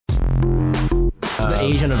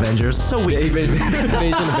Asian Avengers. So weak. Asian Avengers.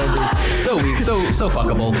 So weak. So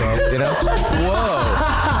fuckable, bro. You know?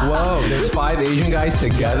 Whoa. There's 5 Asian guys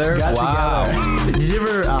together. Wow. Together. Did you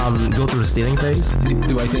ever go through a stealing phase?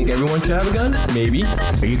 Do I think everyone should have a gun? Maybe.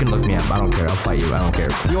 Or you can look me up. I don't care. I'll fight you. I don't care.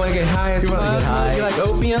 You want to get high as fuck? You like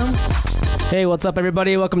opium? Hey, what's up,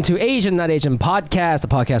 everybody? Welcome to Asian Not Asian Podcast, the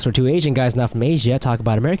podcast where 2 Asian guys not from Asia talk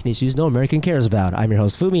about American issues no American cares about. I'm your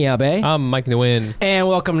host, Fumi Abe. I'm Mike Nguyen. And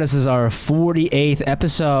welcome. This is our 48th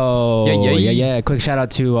episode. Yeah. Quick shout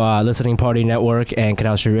out to Listening Party Network and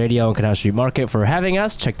Canal Street Radio and Canal Street Market for having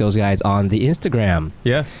us. Check those guys on the Instagram.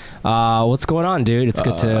 Yes. What's going on, dude? It's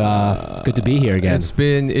good to be here again.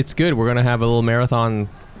 It's good. We're gonna have a little marathon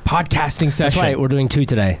podcasting session. That's right. We're doing 2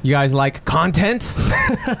 today. You guys like content?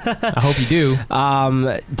 I hope you do.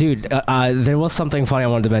 Dude, there was something funny I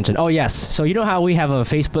wanted to mention. Oh, yes. So you know how we have a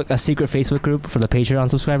secret Facebook group for the Patreon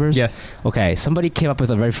subscribers? Yes. Okay. Somebody came up with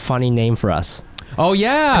a very funny name for us. Oh,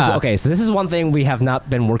 yeah. Okay. So this is one thing we have not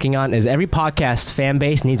been working on is every podcast fan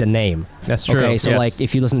base needs a name. That's true. Okay. So yes. like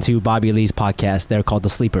if you listen to Bobby Lee's podcast, they're called the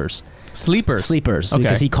Sleepers. Sleepers. Okay.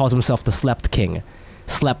 Because he calls himself the Slept King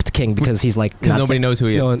because he's like because nobody knows who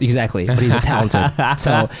he is. No, exactly, but he's a talented.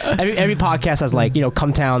 So every podcast has like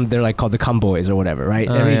Come Town. They're like called the Come Boys or whatever, right?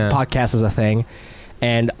 Every podcast is a thing,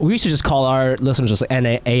 and we used to just call our listeners just like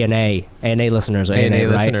ANA listeners or ANA, right?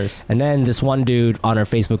 listeners. And then this one dude on our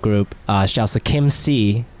Facebook group, shouts to Kim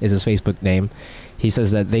C is his Facebook name. He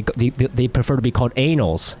says that they prefer to be called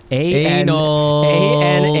anals. Anal.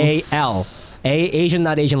 ANAL. Asian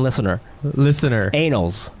not Asian listener.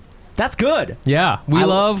 Anals. That's good. Yeah, we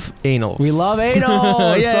love anals. We love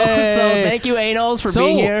anals. so thank you, anals, for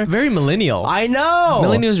being here. Very millennial. I know.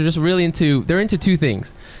 Millennials are just really into 2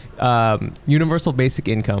 things. Universal basic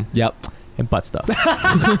income. Yep. And butt stuff.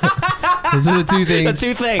 Those are the 2 things. The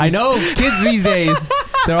 2 things. I know kids these days,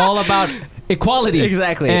 they're all about equality.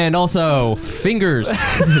 Exactly. And also fingers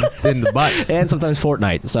in the butts. And sometimes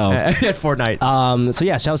Fortnite. So at Fortnite. So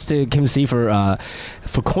yeah, shouts to Kim C for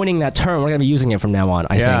coining that term. We're gonna be using it from now on,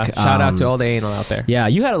 I think. Shout out to all the anal out there. Yeah,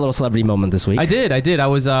 you had a little celebrity moment this week. I did. I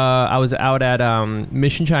was out at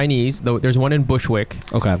Mission Chinese. There's one in Bushwick.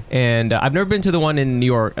 Okay. And I've never been to the one in New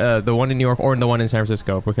York, or the one in San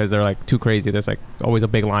Francisco because they're like too crazy. There's like always a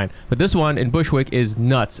big line. But this one in Bushwick is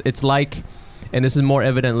nuts. It's like, and this is more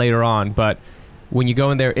evident later on, but when you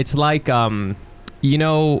go in there, it's like, in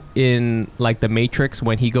like the Matrix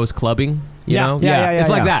when he goes clubbing, you know? Yeah. It's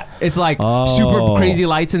like that. It's like super crazy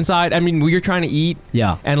lights inside. I mean, when you're trying to eat,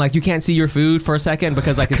 and like you can't see your food for a second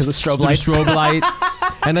because like it's strobe light,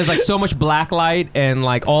 and there's like so much black light, and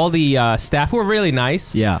like all the staff who are really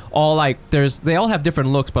nice, all like they all have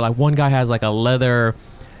different looks, but like one guy has like a leather,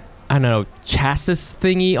 I don't know, chassis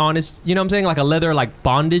thingy on his, you know what I'm saying? Like a leather, like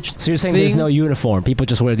bondage. So you're saying thing. There's no uniform. People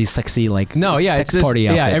just wear these sexy, like, sex party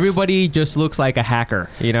outfits. Yeah, everybody just looks like a hacker,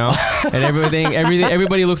 you know? And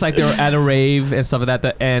everybody looks like they're at a rave and stuff like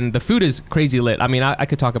that. And the food is crazy lit. I mean, I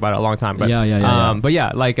could talk about it a long time. But, But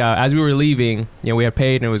yeah, like as we were leaving, we had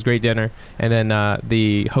paid and it was great dinner. And then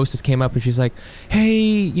the hostess came up and she's like,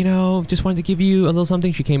 hey, just wanted to give you a little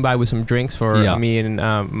something. She came by with some drinks for me and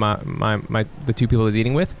the 2 people I was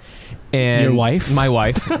eating with. And your wife? My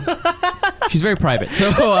wife. She's very private. So,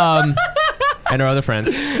 and her other friend,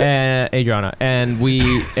 Adriana, and we,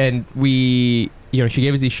 she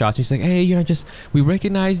gave us these shots. She's like, hey, we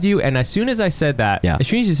recognized you. And as soon as I said that, as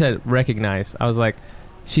soon as she said recognize, I was like,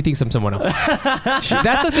 she thinks I'm someone else.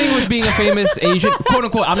 That's the thing with being a famous Asian, quote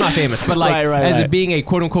unquote. I'm not famous, but like as being a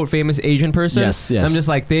quote unquote famous Asian person. Yes. I'm just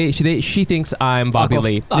like she thinks I'm Bobby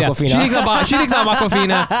Lee. Yeah. She thinks I'm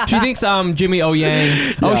Aquafina. She thinks I'm Jimmy O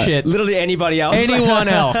Yang. Oh shit. Literally anybody else. Anyone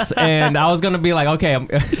else. And I was gonna be like, okay,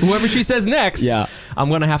 whoever she says next. Yeah. I'm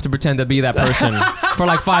gonna have to pretend to be that person for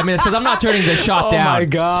like 5 minutes because I'm not turning this shot down. Oh my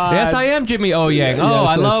god. Yes, I am Jimmy O Yang.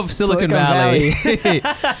 I love Silicon Valley.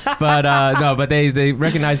 But they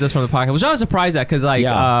recognized us from the podcast, which I was surprised at because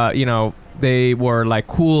they were like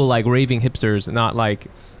cool, like raving hipsters, not like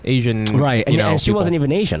Asian. Right. And she wasn't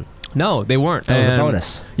even Asian. No, they weren't. That was a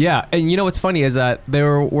bonus. Yeah, and what's funny is that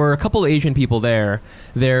there were a couple of Asian people there,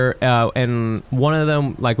 and one of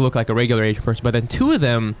them like looked like a regular Asian person, but then 2 of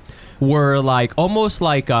them were like almost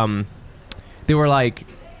like they were like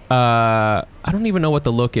I don't even know what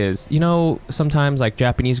the look is. Sometimes like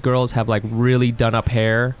Japanese girls have like really done up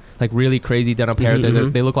hair, like really crazy done up hair.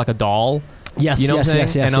 They look like a doll. Yes, what I'm saying?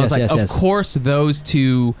 Yes. And I was like, of course those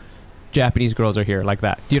 2 Japanese girls are here like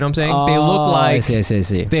that. Do you know what I'm saying? They look like I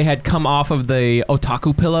see. They had come off of the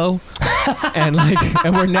otaku pillow and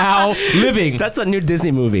we're now living. That's a new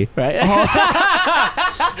Disney movie, right?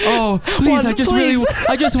 Oh, please! I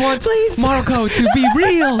just want Marco to be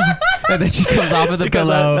real. And then she comes off of the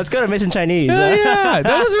pillow. Let's go to Mission Chinese. Yeah,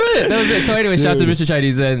 that was it. So anyway, shouts to Mr.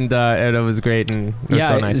 Chinese, and it was great, and it was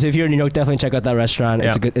so nice. So if you're in New York, definitely check out that restaurant.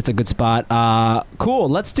 Yeah. It's a good spot. Cool.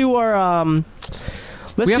 Let's do our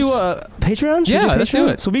Let's do a Patreon. Yeah, let's do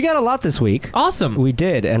it. So we got a lot this week. Awesome. We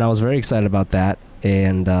did, and I was very excited about that.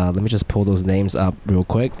 And let me just pull those names up real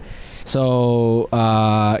quick. So,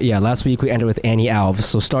 last week we ended with Annie Alves.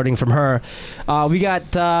 So starting from her, we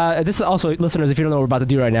got, this is also, listeners, if you don't know what we're about to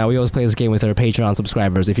do right now, we always play this game with our Patreon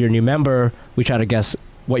subscribers. If you're a new member, we try to guess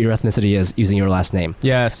what your ethnicity is using your last name.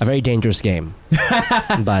 Yes. A very dangerous game.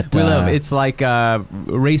 But we love it's like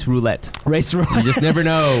race roulette. Race roulette. You just never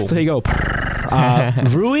know. So here you go.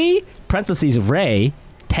 Rui, parentheses, Ray,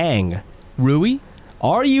 Tang. Rui?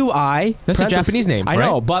 R-U-I. That's a Japanese name, I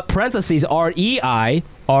know, but parentheses, R-E-I.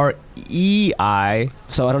 R-E-I.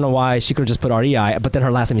 So I don't know why she could have just put R-E-I, but then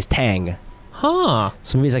her last name is Tang. Huh.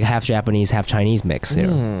 So maybe it's like a half Japanese, half Chinese mix here.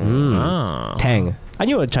 Tang. I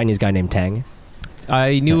knew a Chinese guy named Tang.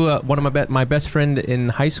 I knew one of my best friend in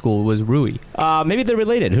high school was Rui. Maybe they're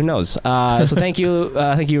related. Who knows? So thank you,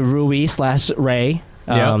 Rui/Ray.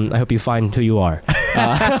 I hope you find who you are.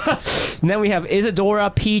 And then we have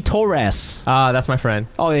Isadora P. Torres. That's my friend.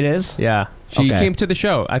 Oh, it is? Yeah. She came to the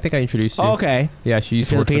show. I think I introduced you. Oh, okay. Yeah, she used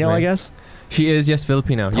to work Filipino, for me. I guess? She is, yes,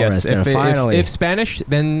 Filipino. Torres, yes. finally. If Spanish,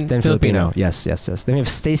 then Filipino. Yes. Then we have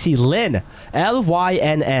Stacy Lynn.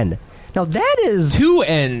 L-Y-N-N. Now that is... 2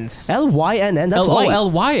 N's. L-Y-N-N. That's white.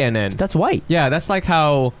 L-O-L-Y-N-N. That's white. Yeah, that's like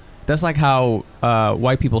how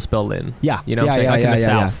white people spell Lynn. Yeah. You know what I'm saying? Like in the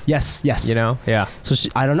South. Yes. You know? Yeah. So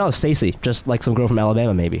I don't know, Stacy, just like some girl from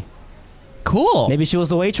Alabama, maybe. Cool. Maybe she was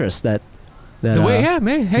the waitress that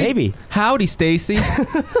maybe. Howdy, Stacy.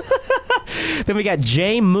 Then we got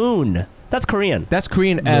J Moon. That's Korean. That's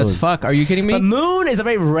Korean as fuck. Are you kidding me? But Moon is a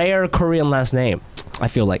very rare Korean last name. I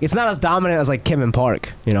feel like it's not as dominant as like Kim and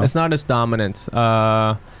Park. You know, it's not as dominant.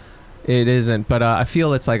 It isn't. But I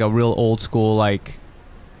feel it's like a real old school. Like,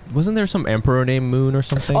 wasn't there some emperor named Moon or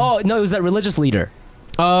something? Oh no, it was that religious leader.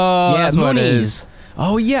 Oh, yeah, that's what it is.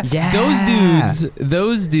 Oh yeah.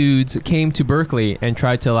 Those dudes came to Berkeley and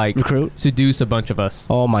tried to like recruit, seduce a bunch of us.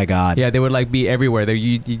 Oh my god. Yeah, they would like be everywhere.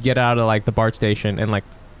 You'd get out of like the BART station and like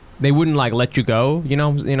they wouldn't like let you go. You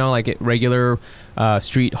know, like regular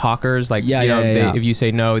street hawkers. Like if you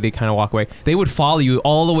say no, they kind of walk away. They would follow you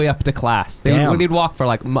all the way up to class. They'd walk for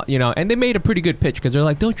like and they made a pretty good pitch because they're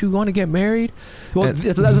like, "Don't you want to get married?" Well,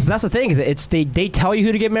 that's the thing is they tell you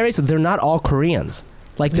who to get married, so they're not all Koreans.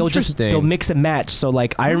 Like they'll mix and match. So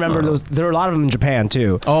like I remember there were a lot of them in Japan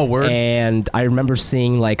too. Oh, word. And I remember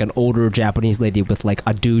seeing like an older Japanese lady with like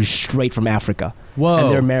a dude straight from Africa. Whoa. And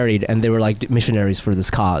they're married and they were like missionaries for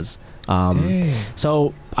this cause.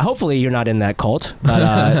 So hopefully you're not in that cult.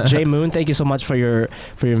 But Jay Moon, thank you so much for your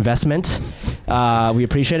investment. We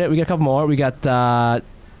appreciate it. We got a couple more. We got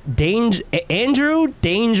Andrew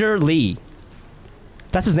Danger Lee.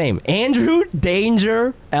 That's his name. Andrew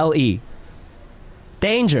Danger L-E.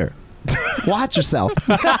 Danger. Watch yourself.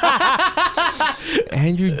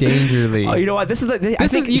 Andrew Dangerly. Oh, you know what? This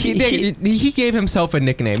is he gave himself a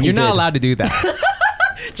nickname. You're not allowed to do that.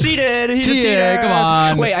 Cheated. He's a cheater. Come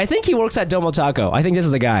on. Wait, I think he works at Domo Taco. I think this is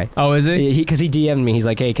the guy. Oh, is it? Because he DM'd me. He's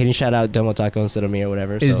like, hey, can you shout out Domo Taco instead of me or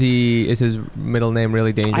whatever? Is his middle name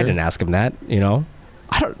really Danger? I didn't ask him that.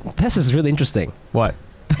 This is really interesting. What?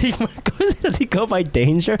 Does he go by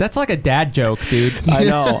Danger? That's like a dad joke, dude. I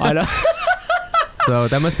know. So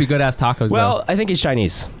that must be good ass tacos. Well, I think he's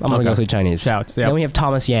Chinese. I'm gonna go say Chinese. Shouts. Yep. Then we have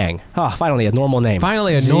Thomas Yang. Oh, finally a normal name.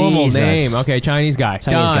 Normal name. Okay, Chinese guy.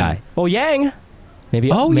 Oh, Yang. Maybe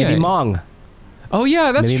Mong. Oh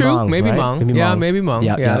yeah, that's true. Mong, maybe right? Mong. Maybe Mong.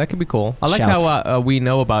 Yeah, that could be cool. I like how we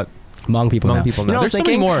know about Hmong people now. There's so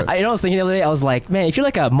many more. I was thinking the other day. I was like, man, if you're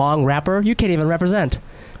like a Hmong rapper, you can't even represent.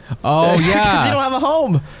 Oh yeah, because you don't have a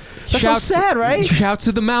home. That's so sad, right? Shouts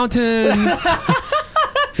to the mountains.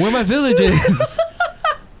 Where my village is.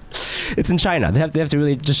 It's in China. They have to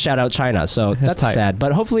really just shout out China. So that's sad.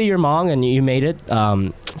 But hopefully you're Hmong and you made it.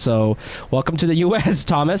 So welcome to the U.S.,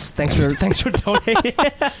 Thomas. Thanks for donating.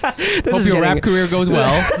 Hope your rap career goes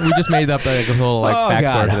well. We just made up a whole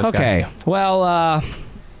backstory to this guy. Okay. Well,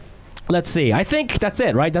 let's see. I think that's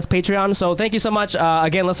it, right? That's Patreon. So thank you so much.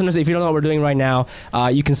 Again, listeners, if you don't know what we're doing right now,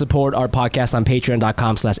 you can support our podcast on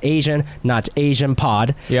patreon.com/Asian, not Asian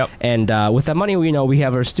pod. Yep. And with that money, we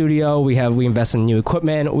have our studio. We invest in new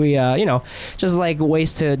equipment. We, just like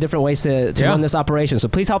different ways to run this operation. So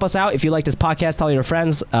please help us out. If you like this podcast, tell your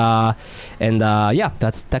friends. That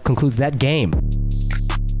concludes that game.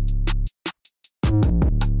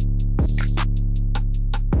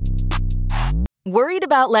 Worried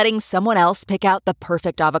about letting someone else pick out the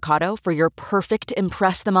perfect avocado for your perfect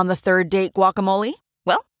impress them on the third date guacamole?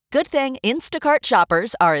 Well, good thing Instacart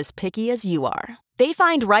shoppers are as picky as you are. They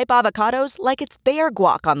find ripe avocados like it's their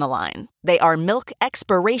guac on the line. They are milk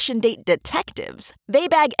expiration date detectives. They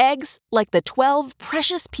bag eggs like the 12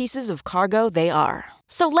 precious pieces of cargo they are.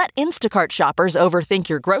 So let Instacart shoppers overthink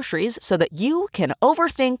your groceries so that you can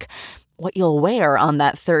overthink what you'll wear on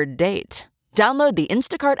that third date. Download the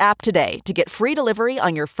Instacart app today to get free delivery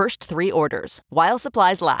on your first 3 orders, while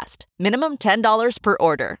supplies last. Minimum $10 per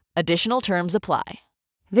order. Additional terms apply.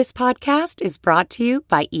 This podcast is brought to you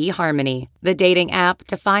by eHarmony, the dating app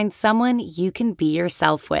to find someone you can be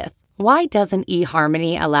yourself with. Why doesn't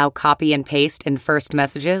eHarmony allow copy and paste in first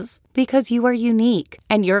messages? Because you are unique,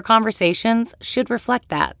 and your conversations should reflect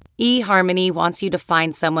that. eHarmony wants you to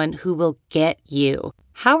find someone who will get you.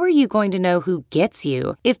 How are you going to know who gets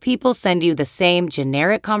you if people send you the same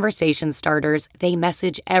generic conversation starters they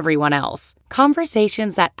message everyone else?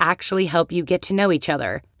 Conversations that actually help you get to know each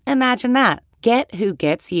other. Imagine that. Get who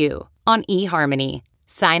gets you on eHarmony.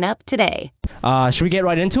 Sign up today. Should we get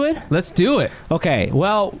right into it? Let's do it. Okay.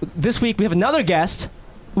 Well, this week we have another guest.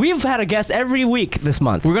 We've had a guest every week this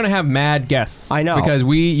month. We're gonna have mad guests. I know, because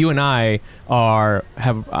you and I I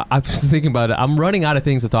was thinking about it. I'm running out of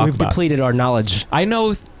things to talk about. We've depleted our knowledge. I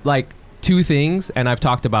know like 2 things, and I've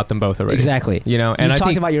talked about them both already. Exactly. You know, and You've I talked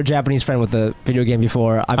think about your Japanese friend with the video game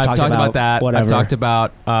before. I've talked about that. Whatever. I've talked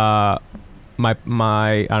about my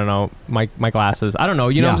I don't know, my glasses. I don't know.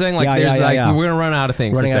 You know what I'm saying? Like we're gonna run out of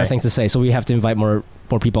things. Running out of things to say, so we have to invite more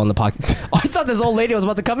people on the podcast. Oh, I thought this old lady was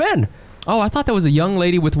about to come in. Oh, I thought that was a young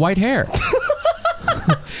lady with white hair.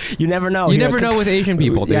 You never know. You never know with Asian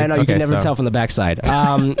people, dude. Yeah, I know. You can never tell from the backside.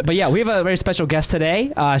 But yeah, we have a very special guest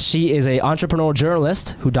today. She is an entrepreneurial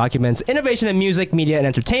journalist who documents innovation in music, media, and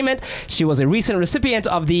entertainment. She was a recent recipient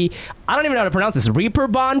of the, I don't even know how to pronounce this,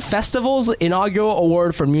 Reeperbahn Festival's inaugural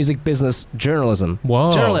award for music business journalism.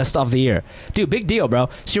 Whoa. Journalist of the year. Dude, big deal, bro.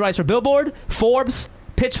 She writes for Billboard, Forbes,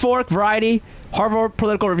 Pitchfork, Variety, Harvard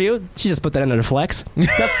Political Review. She just put that in there to flex.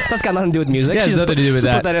 That's got nothing to do with music. Yeah, she just nothing to do with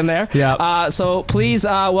that. Put that in there. Yeah. So please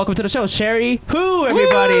welcome to the show, Cherie. Who,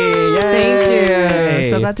 everybody? Yay. Thank you.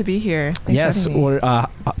 So glad to be be here. Yes.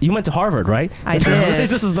 You went to Harvard, right? I did.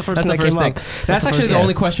 This is the first thing that came up. That's actually the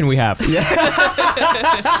only question we have. Yeah.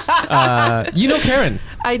 You know Karen.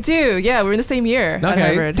 I do. Yeah, we're in the same year at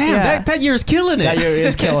Harvard. Damn, that year is killing it. That year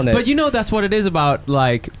is killing it. But you know that's what it is about,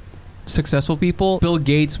 like, successful people. Bill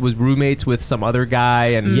Gates was roommates with some other guy,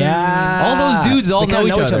 and all those dudes all know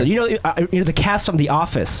each other. You know the cast from The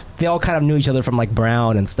Office. They all kind of knew each other from like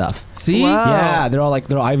Brown and stuff. See, yeah, they're all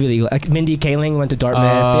Ivy League. Like Mindy Kaling went to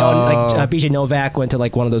Dartmouth. They all BJ Novak went to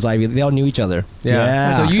like one of those Ivy. They all knew each other.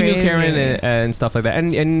 Yeah. So you knew Karen and stuff like that,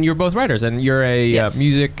 and you're both writers, and you're a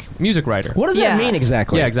music writer. What does that mean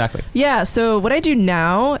exactly? Yeah, exactly. Yeah. So what I do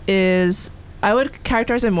now is, I would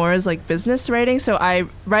characterize it more as like business writing. So I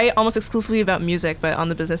write almost exclusively about music, but on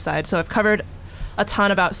the business side. So I've covered a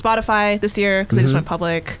ton about Spotify this year because they just went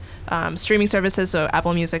public, streaming services, so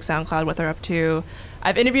Apple Music, SoundCloud, what they're up to.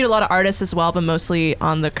 I've interviewed a lot of artists as well, but mostly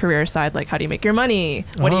on the career side, like how do you make your money?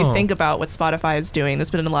 What do you think about what Spotify is doing? There's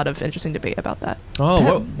been a lot of interesting debate about that.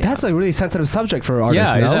 That's a really sensitive subject for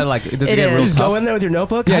artists. Yeah, is that like, does it get real just go in there with your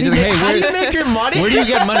notebook? Yeah, how do you make your money? Where do you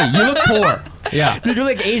get money? You look poor. Yeah. Dude, you're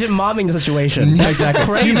like Asian momming situation. Exactly.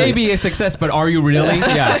 Crazy. You may be a success, but are you really?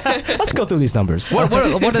 Yeah. Let's go through these numbers. What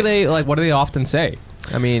do they like? What do they often say?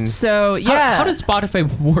 I mean, so yeah. How does Spotify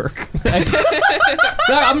work?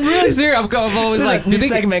 No, I'm really serious. I'm always like, new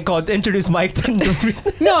segment called Introduce Mike to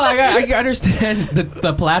No, I understand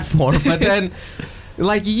the platform, but then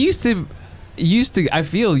like you used to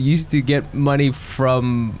get money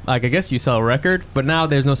from, like, I guess you sell a record, but now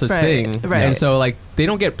there's no such thing. Right. And so like they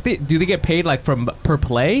don't get, do they get paid like from per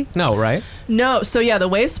play? No, right? No. So yeah, the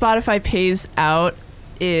way Spotify pays out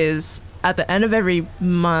is at the end of every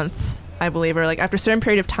month, I believe, or like after a certain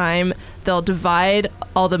period of time, they'll divide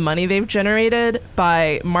all the money they've generated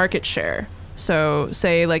by market share. So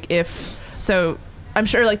say like I'm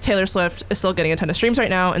sure like Taylor Swift is still getting a ton of streams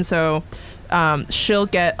right now, and so she'll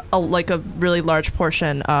get a really large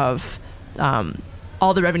portion of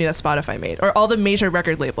all the revenue that Spotify made, or all the major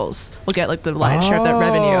record labels will get like the lion's share of that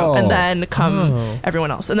revenue, and then come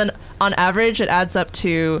everyone else. And then on average, it adds up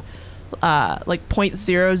to like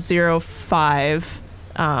 0.005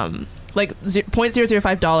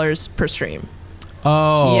 $0.005 per stream.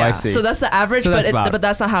 Oh, yeah. I see. So that's the average, but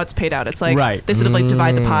that's not how it's paid out. It's like they sort of like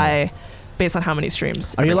divide the pie based on how many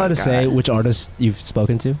streams. Are you allowed to say which artists you've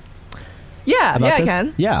spoken to? Yeah, I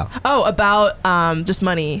can. Yeah. Oh, about just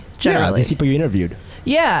money generally. Yeah, these people you interviewed.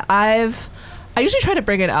 Yeah, I usually try to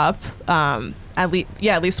bring it up at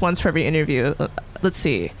least once for every interview. Let's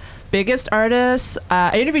see. Biggest artist.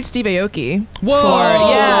 I interviewed Steve Aoki.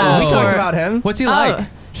 Whoa! We talked about him. What's he like?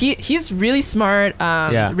 He's really smart,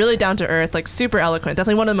 really down to earth, like super eloquent.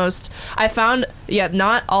 Definitely one of the most. I found,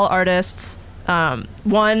 not all artists,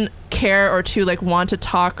 one, care, or two, like want to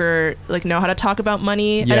talk or like know how to talk about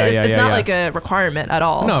money. And it's not like a requirement at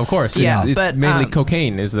all. No, of course. It's but mainly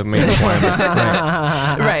cocaine is the main requirement.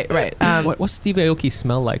 Right. What's Steve Aoki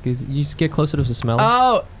smell like? You just get closer to the smell?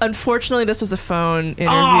 Oh, unfortunately, this was a phone interview.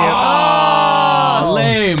 Oh,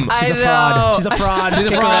 lame. She's a fraud. She's a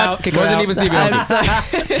fraud. Wasn't even Steve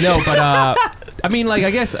Aoki. No, but I mean, like,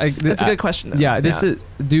 I guess that's a good question, though. Yeah,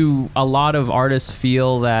 do a lot of artists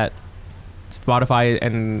feel that Spotify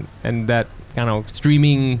and that kind of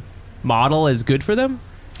streaming model is good for them?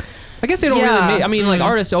 I guess they don't really make, I mean, like,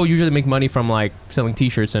 artists usually make money from like selling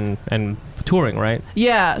t-shirts and touring, right?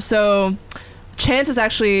 Yeah, so Chance is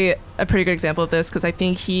actually a pretty good example of this, because I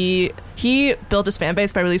think he built his fan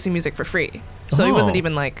base by releasing music for free. So he wasn't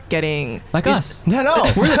even like getting like us. Yeah,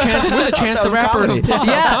 no. We're the Chance the rapper of comedy.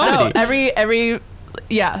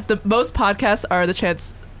 The most podcasts are the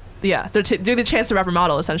Chance. Yeah, they do the Chance the Rapper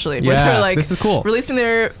model, essentially. Where they're like, this is cool. Releasing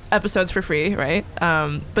their episodes for free, right?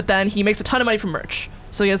 But then he makes a ton of money from merch.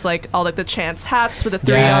 So he has like all like the Chance hats with the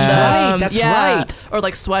 3 on them. That's right. Or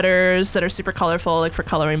like sweaters that are super colorful, like for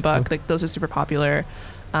coloring book. Like those are super popular.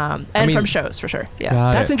 From shows, for sure.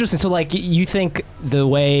 Yeah. That's interesting. So like you think the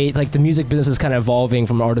way like the music business is kind of evolving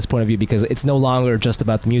from an artist's point of view, because it's no longer just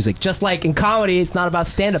about the music. Just like in comedy, it's not about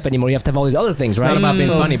stand-up anymore. You have to have all these other things, right? It's not about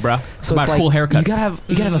being funny, bro. So it's about cool haircuts.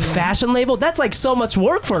 You gotta have a fashion label. That's like so much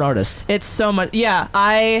work for an artist. It's so much. Yeah.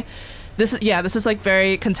 This is like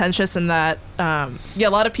very contentious in that a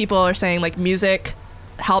lot of people are saying like music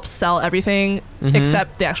helps sell everything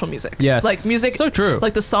except the actual music. Yes. Like music. So true.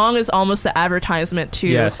 Like the song is almost the advertisement to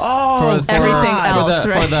everything else.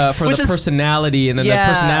 For the personality, and then the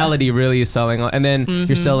personality really is selling, and then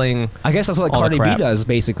you're selling. I guess that's what Cardi B does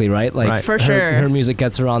basically, right? Like for sure. Her music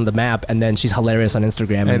gets her on the map, and then she's hilarious on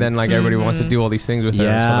Instagram. And then like everybody wants to do all these things with her.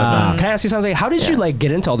 Yeah. Can I ask you something? How did you like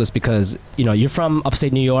get into all this? Because you're from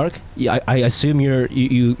upstate New York. I assume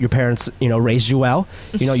your parents raised you well.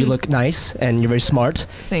 You look nice and you're very smart.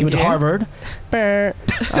 Thank you went to Harvard.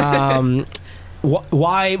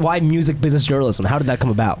 Why music business journalism? How did that come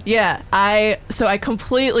about? Yeah, I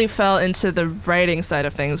completely fell into the writing side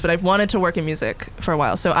of things, but I've wanted to work in music for a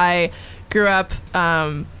while. So I grew up.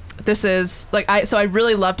 This is like I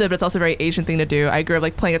really loved it, but it's also a very Asian thing to do. I grew up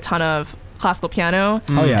like playing a ton of classical piano.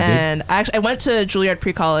 Oh yeah, and I went to Juilliard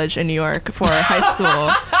pre-college in New York for high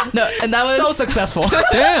school. No, and that was so successful.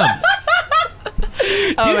 Damn. Do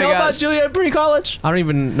you know about Juilliard pre-college? I don't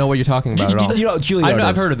even know what you're talking about at all. You know Juilliard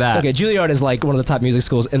I've heard of that. Okay, Juilliard is like one of the top music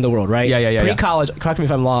schools in the world, right? Yeah. Pre-college, correct me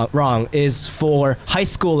if I'm wrong, is for high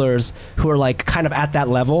schoolers who are like kind of at that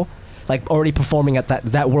level, like already performing at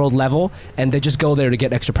that world level, and they just go there to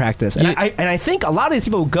get extra practice. And I think a lot of these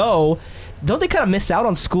people who go, don't they kind of miss out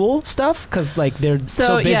on school stuff because like they're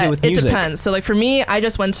so busy with music? It depends. So like for me, I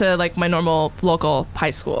just went to like my normal local high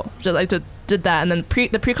school, just like did that, and then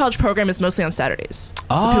the pre-college program is mostly on Saturdays.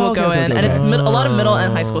 So people go in, and it's a lot of middle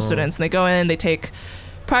and high school students, and they go in, they take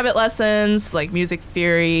private lessons like music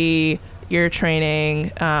theory, ear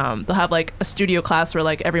training. They'll have like a studio class where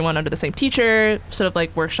like everyone under the same teacher, sort of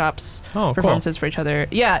like workshops, performances for each other.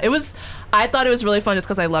 Yeah, I thought it was really fun just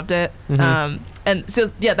because I loved it. And so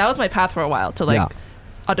that was my path for a while to like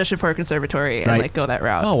audition for a conservatory and like go that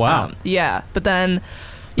route. Oh wow. But then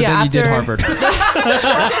then after you did Harvard.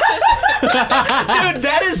 Dude,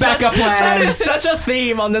 that is such a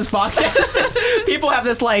theme on this podcast. People have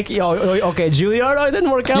this like, okay, Juilliard, it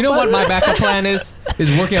didn't work out. You know what my backup plan is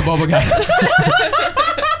working at Boba Guys.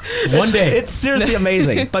 One day. It's seriously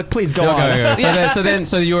amazing. But please go on.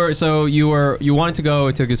 So you wanted to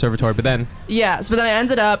go to the conservatory, but then but then I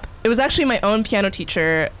ended up. It was actually my own piano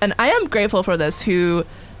teacher, and I am grateful for this, who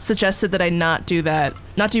suggested that I not do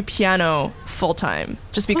piano full time,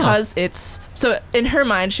 just because it's so. In her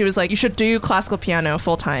mind, she was like, you should do classical piano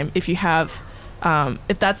full time if you have,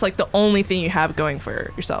 if that's like the only thing you have going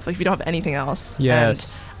for yourself, like if you don't have anything else.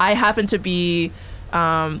 Yes. And I happen to be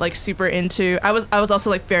like super into. I was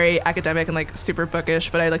also like very academic and like super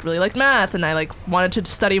bookish, but I like really liked math, and I like wanted to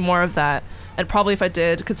study more of that. And probably if I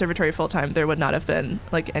did conservatory full time, there would not have been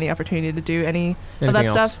like any opportunity to do anything of that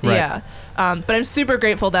stuff. Right. Yeah. But I'm super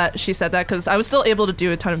grateful that she said that, because I was still able to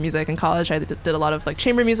do a ton of music in college. I did a lot of like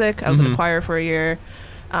chamber music. I was in a choir for a year.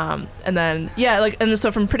 And then, and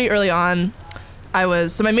so from pretty early on,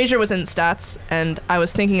 so my major was in stats, and I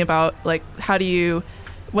was thinking about like, how do you,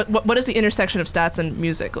 what does the intersection of stats and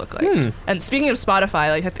music look like? And speaking of Spotify,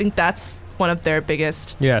 like I think that's one of their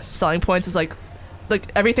biggest Yes. selling points is like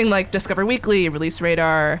everything like Discover Weekly, Release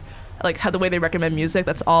Radar, like how the way they recommend music,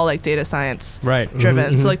 that's all like data science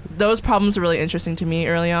driven. So like those problems are really interesting to me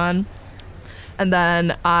early on. And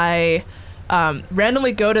then I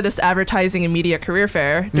randomly go to this advertising and media career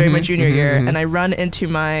fair during my junior year, and I run into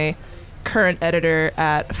my current editor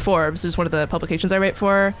at Forbes, who's one of the publications I write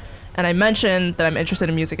for, and I mentioned that I'm interested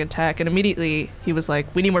in music and tech, and immediately he was like,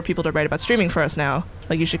 we need more people to write about streaming for us now.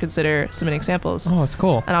 Like, you should consider submitting samples. Oh, that's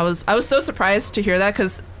cool. And I was so surprised to hear that,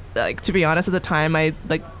 because like, to be honest, at the time I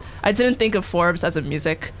didn't think of Forbes as a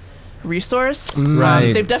music resource.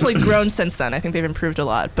 Right. They've definitely grown since then. I think they've improved a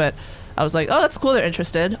lot, but I was like, oh, that's cool, they're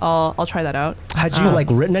interested. I'll try that out. Had you like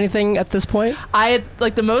written anything at this point? I had,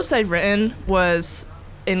 like, the most I'd written was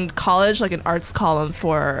in college, like an arts column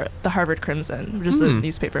for the Harvard Crimson, just the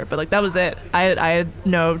newspaper, but like that was it. I had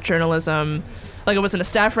no journalism. Like, I wasn't a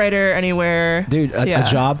staff writer anywhere. Dude, a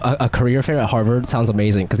job, a career fair at Harvard sounds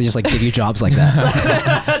amazing, because they just like give you jobs like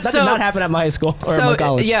that. That did not happen at my school or my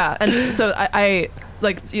college. Yeah, and so I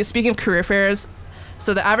like, speaking of career fairs,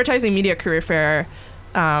 so the advertising media career fair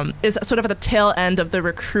is sort of at the tail end of the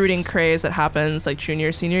recruiting craze that happens like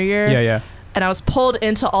junior, senior year. Yeah. And I was pulled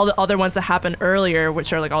into all the other ones that happened earlier,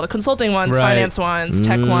 which are like all the consulting ones, finance ones,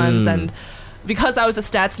 tech ones, and because I was a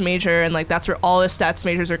stats major and like that's where all the stats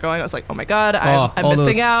majors are going, I was like, oh my god, I'm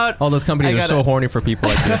missing out. All those companies are so horny for people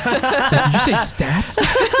like this. It's like, did you say stats?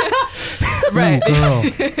 Right. Ooh, girl.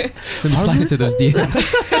 Let me slide into those DMs.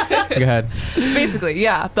 Go ahead. Basically,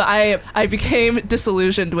 yeah. But I became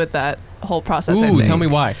disillusioned with that whole process. Ooh, tell me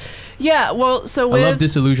why. Yeah, well, so I love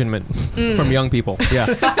disillusionment from young people. Yeah.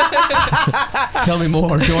 Tell me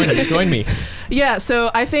more. Join me. Yeah, so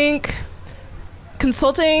I think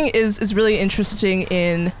consulting is really interesting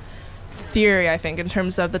in theory, I think, in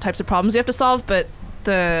terms of the types of problems you have to solve, but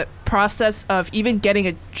the process of even getting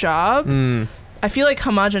a job, I feel like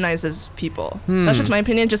homogenizes people. That's just my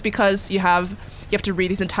opinion, just because you have to read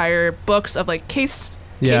these entire books of like case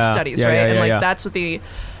studies, right? And like that's what the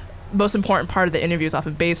most important part of the interview is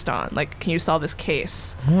often based on. Like, can you solve this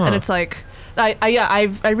case? And it's like,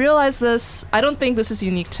 I realized this. I don't think this is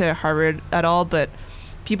unique to Harvard at all, but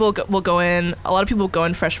people will go in. A lot of people go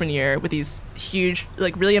in freshman year with these huge,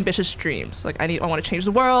 like, really ambitious dreams. Like, I want to change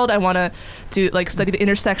the world. I want to do like study the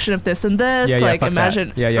intersection of this and this. Like,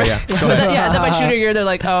 imagine. Go ahead. And then my junior year, they're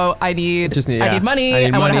like, oh, I need money.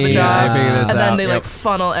 I want to have a job. And then they like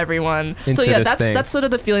funnel everyone. Into that's sort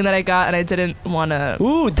of the feeling that I got, and I didn't want to.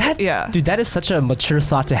 Ooh, dude, that is such a mature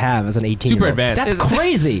thought to have as an 18-year-old. Super advanced. That's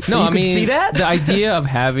crazy. No, you I mean, see that? The idea of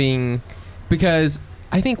having, because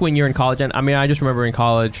I think when you're in college, and I mean, I just remember in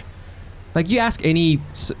college, like, you ask any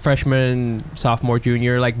freshman, sophomore,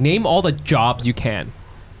 junior, like, name all the jobs you can.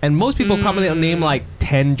 And most people probably don't name like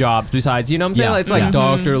 10 jobs besides, you know what I'm saying? It's like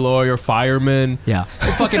doctor, lawyer, fireman,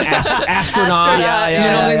 fucking astronaut.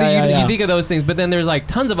 You think of those things, but then there's like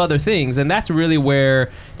tons of other things, and that's really where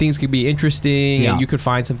things could be interesting, and you could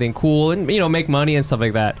find something cool, and, you know, make money and stuff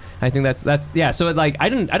like that. I think that's So like, I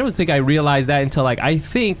don't think I realized that until like, I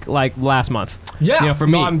think like last month. You know, for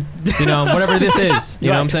me, you know, whatever this is, you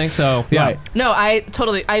know what I'm saying? So No, I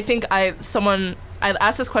think I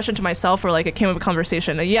asked this question to myself, or like it came up a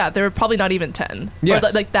conversation, and there were probably not even 10 or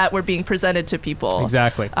like that were being presented to people.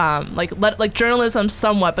 Exactly. Like journalism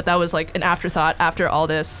somewhat, but that was like an afterthought after all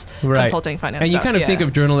this consulting finance and stuff. You kind of think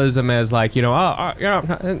of journalism as like, you know,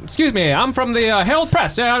 excuse me, I'm from the Herald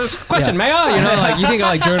Press. Question, mayor. You know, like you think of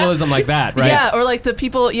like journalism like that, right? Yeah, or like the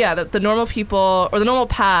people, the normal people, or the normal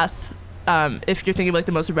path. If you're thinking like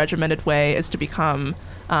the most regimented way is to become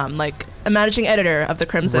like a managing editor of the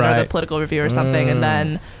Crimson or the Political Review or something, and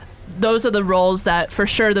then those are the roles that for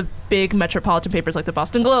sure the big metropolitan papers like the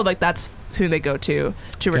Boston Globe, like that's who they go to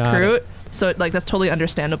recruit. So like that's totally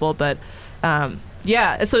understandable, but so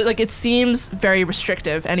like it seems very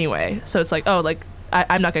restrictive anyway. So it's like, oh, like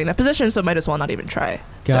I'm not getting that position, so might as well not even try.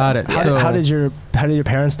 Got it. How did your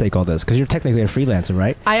parents take all this? Because you're technically a freelancer,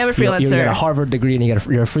 right? I am a freelancer. You got a Harvard degree and you're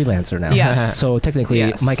a freelancer now. Yes. So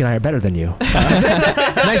technically, Mike and I are better than you.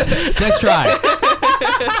 Nice try.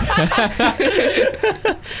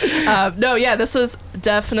 This was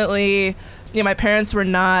definitely. My parents were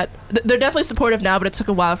not. They're definitely supportive now, but it took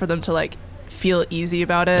a while for them to like feel easy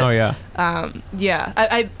about it. Oh yeah.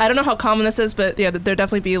 I don't know how common this is, but there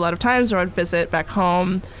definitely be a lot of times where I'd visit back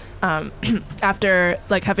home after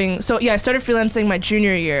like having I started freelancing my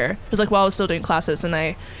junior year. It was like while I was still doing classes, and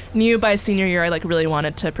I knew by senior year I like really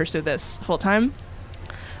wanted to pursue this full time.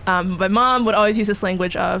 My mom would always use this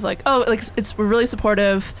language of like, oh, like we're really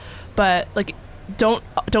supportive, but like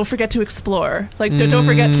don't forget to explore. Like don't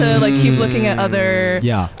forget to like keep looking at other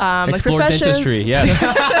like explore professions. dentistry. Yes.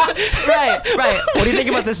 right. What do you think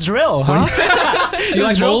about this drill? Huh? You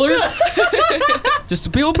like rollers? Just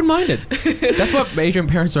be open-minded. That's what Asian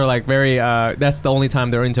parents are like. Very. That's the only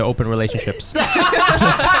time they're into open relationships.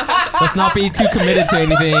 Let's not be too committed to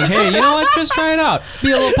anything. Hey, you know what? Just try it out.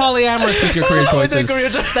 Be a little polyamorous with your career choices.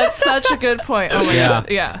 That's such a good point. Oh my god.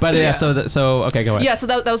 Yeah. But so okay, go ahead. Yeah. So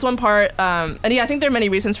that was one part. And yeah, I think there are many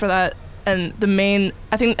reasons for that. And the main,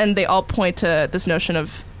 I think, and they all point to this notion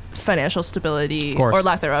of financial stability or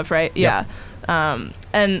lack thereof, right? Yep. Yeah.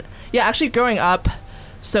 And yeah, actually growing up,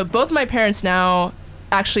 so both my parents now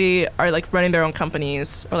actually are like running their own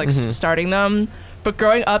companies or like starting them. But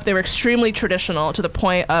growing up, they were extremely traditional to the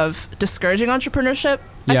point of discouraging entrepreneurship.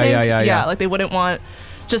 I think. Yeah. Like they wouldn't want,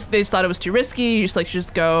 they just thought it was too risky. You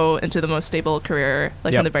just go into the most stable career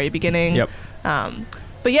like from the very beginning. Yep.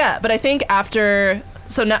 But I think after,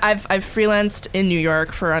 so now I've freelanced in New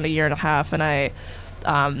York for around a year and a half, and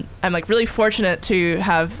I'm like really fortunate to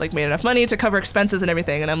have like made enough money to cover expenses and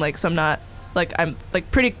everything, and I'm like, so I'm not like, I'm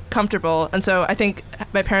like pretty comfortable, and so I think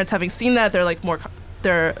my parents, having seen that, they're like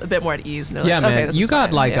they're a bit more at ease. And they're like, man, okay, this you is got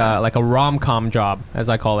fine. like a rom-com job, as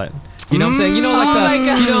I call it. You know what I'm saying? You know,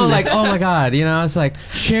 like you know, like, oh my god, you know, it's like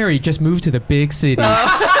Cherie just moved to the big city.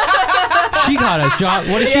 She got a job.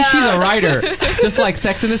 What is she? She's a writer, just like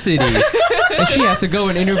Sex and the City. And she has to go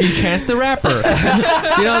and interview Chance the Rapper.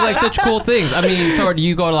 You know, like such cool things. I mean, so do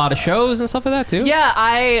you go to a lot of shows and stuff like that too? Yeah,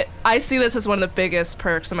 I see this as one of the biggest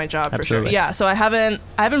perks of my job. Absolutely. For sure. Yeah, so I haven't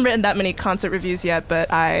written that many concert reviews yet,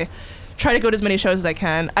 but I try to go to as many shows as I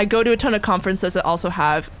can. I go to a ton of conferences that also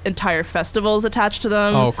have entire festivals attached to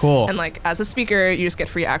them. Oh, cool. And like as a speaker, you just get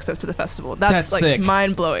free access to the festival. That's like sick.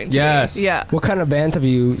 Mind-blowing to Yes. me. Yeah. What kind of bands have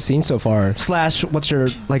you seen so far? / what's your,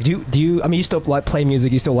 like, do you I mean, you still like play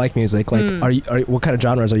music, you still like music, like are you what kind of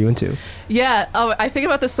genres are you into? Yeah, I think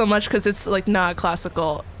about this so much because it's like not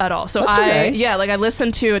classical at all. So That's okay. I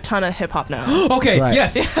listen to a ton of hip hop now. Okay. Right.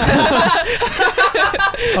 Yes.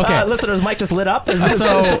 Okay. Listeners, Mike just lit up. Is this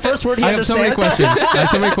So the first word he I have so many understands? questions. I have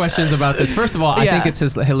so many questions about this. First of all, I think it's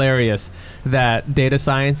hilarious that data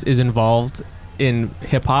science is involved in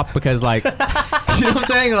hip hop because, like, you know what I'm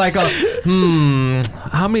saying? Like,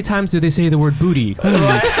 how many times do they say the word booty?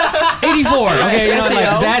 84. Okay, you know,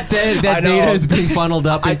 like that data is being funneled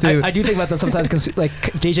up into. I do think about that sometimes because like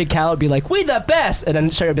JJ Khaled would be like, "We the best," and then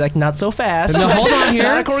Cherie would be like, "Not so fast." No, hold on here.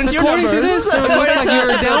 Not according to your numbers. this, it looks like you're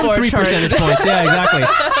down Billboard 3 percentage points. Yeah, exactly.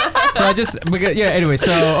 So anyway,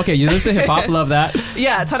 so okay, you listen to hip hop, love that.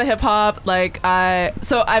 Yeah, a ton of hip hop. Like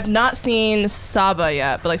I've not seen Saba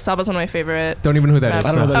yet, but like Saba's one of my favorite. Don't even know who that is.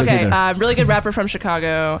 I don't know who that is either. Really good rapper from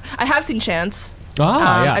Chicago. I have seen Chance.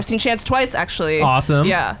 Yeah. I've seen Chance twice actually. Awesome.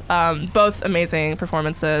 Yeah. Both amazing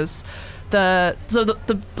performances. The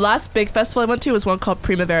last big festival I went to was one called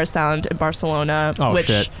Primavera Sound in Barcelona, which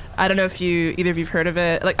shit. I don't know if either of you've heard of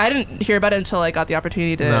it. Like I didn't hear about it until I got the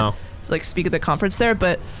opportunity to like speak at the conference there,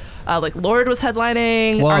 but like Lorde was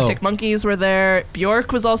headlining, Arctic Monkeys were there,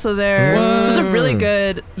 Bjork was also there. Whoa. So it was a really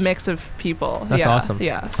good mix of people. That's awesome.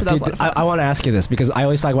 Yeah. So that was a lot of fun. I want to ask you this because I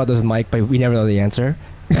always talk about this with Mike, but we never know the answer.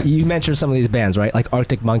 You mentioned some of these bands, right? Like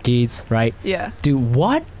Arctic Monkeys, right? Yeah. Dude,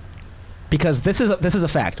 what? Because this is a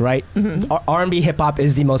fact, right? Mm-hmm. R&B hip hop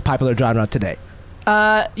is the most popular genre today.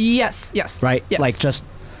 Yes. Right? Yes. Like just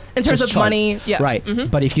in terms of charts. money, yeah. Right. Mm-hmm.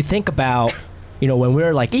 But if you think about, you know, when we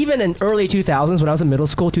were like, even in early 2000s, when I was in middle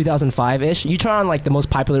school, 2005-ish, you turn on like the most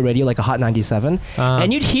popular radio, like a Hot 97,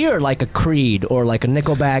 and you'd hear like a Creed or like a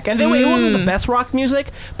Nickelback, and it wasn't the best rock music,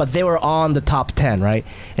 but they were on the top 10, right?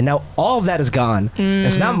 And now all of that is gone.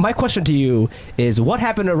 And so now my question to you is, what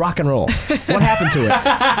happened to rock and roll? What happened to it?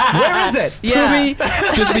 Where is it? Yeah.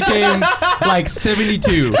 Just became like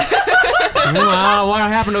 72. What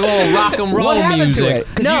happened to all rock and roll What happened music? to it?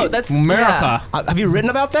 'Cause No, you- that's America. Have you written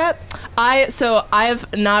about that? I've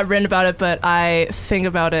not written about it, but I think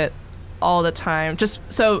about it all the time. Just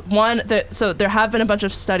so there have been a bunch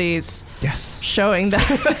of studies showing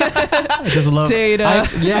that I just love data.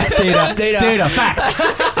 Data, facts.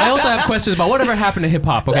 I also have questions about whatever happened to hip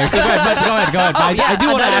hop. Okay, go ahead. I do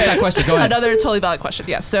want to ask that question. Go ahead. Another totally valid question.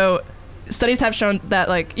 Yeah. So studies have shown that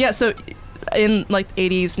so in like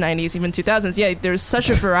 80s, 90s, even 2000s, there's such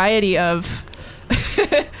a variety of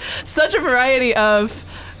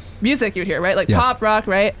music you'd hear, right? Like pop, rock,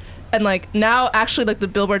 right? And like now actually like the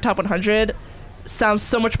Billboard Top 100 sounds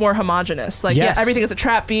so much more homogenous. Like everything is a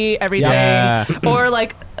trap beat, everything. Yeah. Or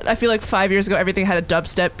like I feel like 5 years ago everything had a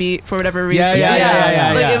dubstep beat for whatever reason.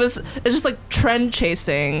 It's just like trend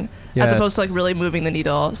chasing as opposed to like really moving the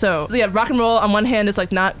needle. So rock and roll on one hand is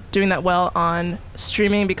like not doing that well on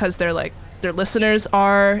streaming because they're like their listeners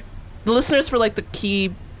are. The listeners for like the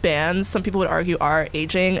key bands, some people would argue, are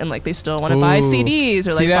aging, and like they still want to buy CDs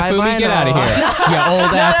or like buy vinyl. Get out of here, you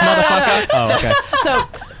old ass motherfucker. Oh, okay.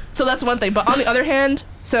 So that's one thing. But on the other hand,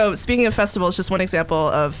 so speaking of festivals, just one example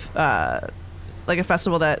of like a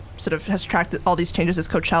festival that sort of has tracked all these changes is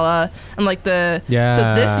Coachella, and like so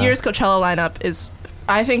this year's Coachella lineup is,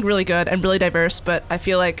 I think, really good and really diverse. But I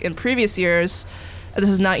feel like in previous years, this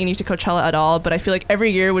is not unique to Coachella at all, but I feel like every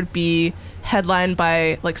year would be headlined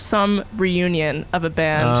by like some reunion of a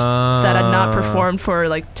band that had not performed for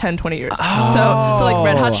like 10, 20 years. So like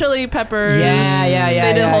Red Hot Chili Peppers,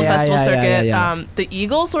 they did a whole festival circuit. The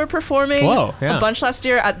Eagles were performing a bunch last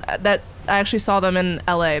year. I actually saw them in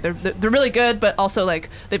LA. They're really good, but also like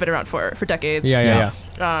they've been around for decades.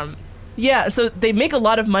 Yeah, so they make a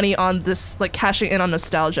lot of money on this, like cashing in on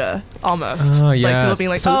nostalgia, almost. Like people being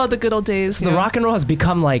like, the good old days. So the rock and roll has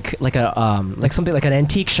become like a like something like an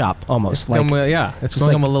antique shop almost. Like it's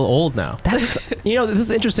become a little old now. That's this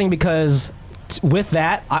is interesting because with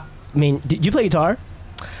that, I mean, do you play guitar?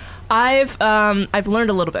 I've learned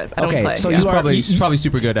a little bit. I don't play. So you're probably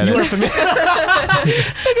super good at it. Are familiar.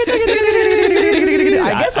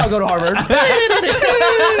 I guess I'll go to Harvard.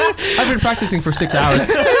 I've been practicing for 6 hours.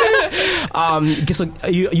 So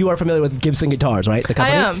you are familiar with Gibson Guitars, right? The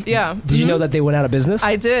company? I am, yeah. Did you know that they went out of business?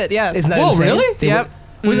 I did, yeah. Isn't that insane? Really? Yep.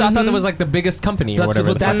 I thought that was like the biggest company or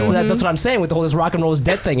whatever. That's what I'm saying with the whole this rock and roll is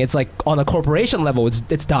dead thing. It's like on a corporation level,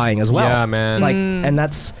 it's dying as well. Yeah, man. Like, and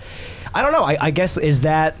that's, I don't know. I guess is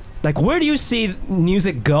that. Like, where do you see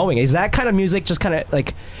music going? Is that kind of music just kind of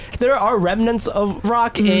like, there are remnants of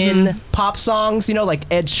rock in pop songs, you know, like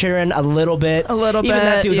Ed Sheeran a little bit. Even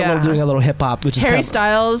that dude's doing a little hip hop, which is Harry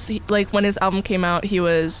Styles, like when his album came out, he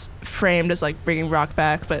was framed as like bringing rock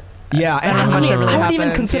back, but yeah, and I would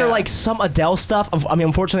even consider like some Adele stuff. I mean,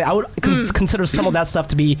 unfortunately, I would consider some of that stuff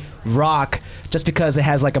to be rock, just because it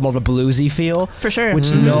has like a more of a bluesy feel, for sure,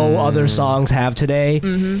 which no other songs have today.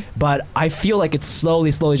 But I feel like it's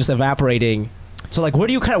slowly just evaporating. So like, where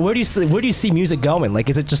do you see music going? Like,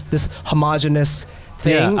 is it just this homogenous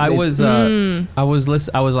thing? Yeah, I was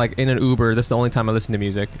like in an Uber. That's the only time I listened to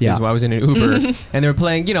music. Yeah, I was in an Uber and they were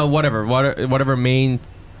playing, you know, whatever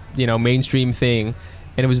mainstream thing.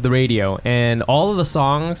 And it was the radio, and all of the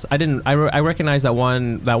songs I recognized that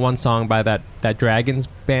one song by that Dragons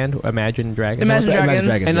band, Imagine Dragons. Imagine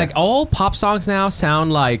Dragons. And like all pop songs now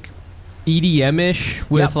sound like EDM-ish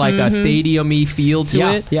with like a stadium-y feel to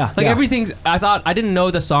it. Yeah. Like everything's. I didn't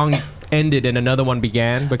know the song ended and another one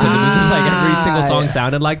began, because it was just like every single song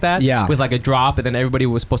sounded like that. Yeah. With like a drop, and then everybody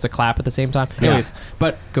was supposed to clap at the same time. Anyways,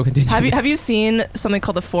 but go continue. Have you seen something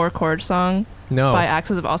called the 4-chord song? No. By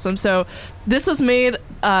Axis of Awesome. So this was made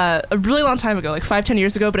a really long time ago, like 5-10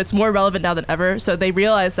 years ago, but it's more relevant now than ever. So they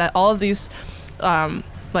realized that all of these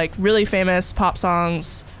like really famous pop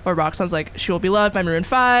songs or rock songs, like She Will Be Loved by Maroon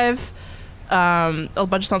 5, a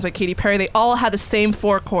bunch of songs by Katy Perry, they all had the same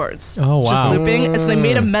 4 chords. Oh, wow. Just looping. And so they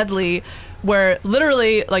made a medley where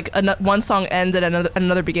literally like one song ended and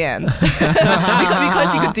another began.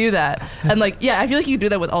 because you could do that. And like, I feel like you could do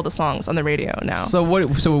that with all the songs on the radio now. So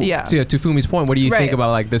to Fumi's point, what do you think about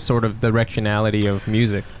like this sort of directionality of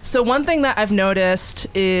music? So one thing that I've noticed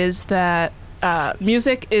is that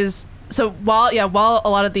music is, so while a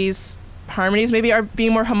lot of these harmonies maybe are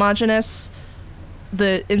being more homogenous,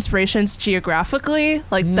 the inspirations geographically,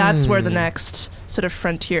 like that's where the next sort of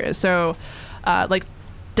frontier is. So like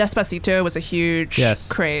Despacito was a huge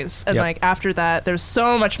craze, and like after that there's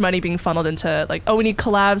so much money being funneled into like, we need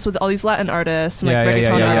collabs with all these Latin artists and like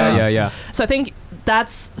reggaeton artists. So I think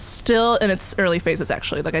that's still in its early phases,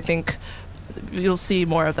 actually. Like I think you'll see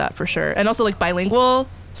more of that for sure, and also like bilingual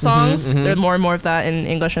songs. There's more and more of that in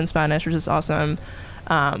English and Spanish, which is awesome.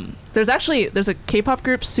 There's a K-pop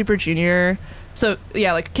group, Super Junior. So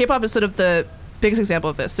like K-pop is sort of the biggest example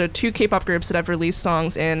of this. There are 2 K-pop groups that have released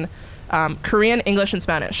songs in Korean, English, and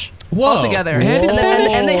Spanish all together,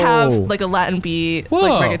 and they have like a Latin beat,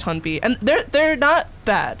 like reggaeton beat, and they're not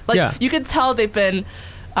bad. Like you could tell they've been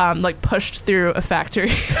like pushed through a factory,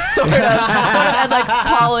 sort of, and like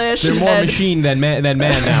polished. They're more machine than man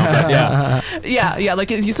now. But yeah. Like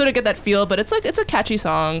you sort of get that feel, but it's a catchy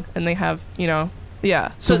song, and they have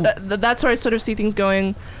So that's where I sort of see things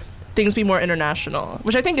going. Things be more international,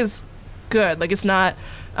 which I think is good. Like it's not.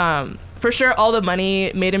 For sure, all the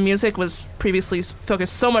money made in music was previously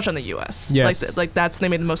focused so much on the U.S. Yes. Like that's they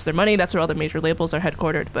made the most of their money. That's where all the major labels are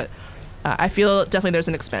headquartered. But I feel definitely there's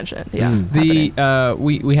an expansion.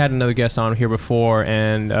 We had another guest on here before,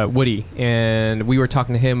 and Woody, and we were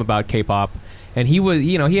talking to him about K-pop, and he was,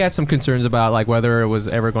 he had some concerns about like whether it was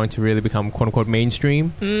ever going to really become quote unquote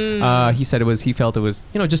mainstream. He said he felt it was,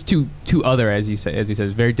 just too other, as he says,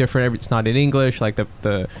 very different. It's not in English. Like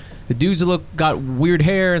the dudes got weird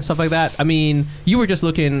hair and stuff like that. I mean, you were just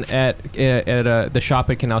looking at the shop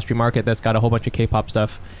at Canal Street Market that's got a whole bunch of K-pop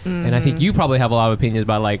stuff, and I think you probably have a lot of opinions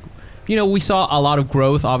about like, we saw a lot of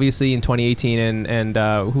growth obviously in 2018, and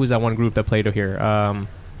who was that one group that played here?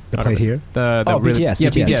 Played here? BTS. Yeah,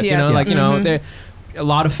 BTS. A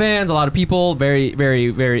lot of fans, a lot of people, very, very,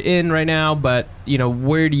 very in right now. But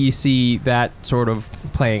where do you see that sort of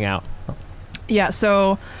playing out? Yeah.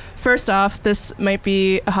 So first off, this might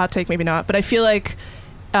be a hot take, maybe not, but I feel like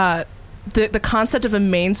the concept of a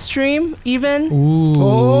mainstream even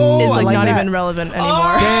is like not even relevant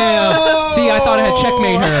anymore. Damn. See, I thought I had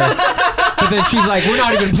checkmate her, but then she's like, "We're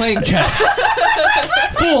not even playing chess."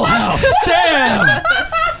 Full house. Damn.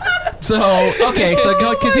 So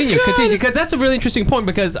continue because that's a really interesting point,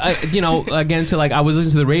 because I was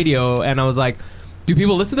listening to the radio and I was like, do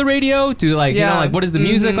people listen to the radio? Do what is the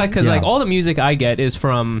music like? Because like all the music I get is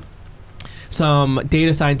from some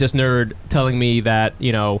data scientist nerd telling me that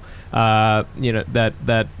that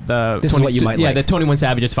this is what you might like. that 21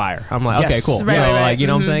 Savage is fire. I'm like, yes. Okay, cool. Right, so right. like what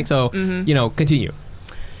I'm saying. So continue.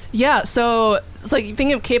 Yeah. So it's like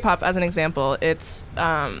thinking of K-pop as an example. It's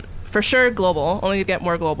for sure global, only to get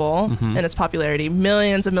more global in its popularity,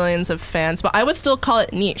 millions and millions of fans, but I would still call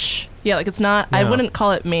it niche. Yeah, like it's not, I wouldn't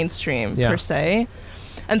call it mainstream per se.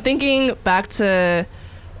 And thinking back to,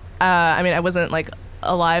 I wasn't like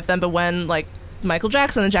alive then, but when like Michael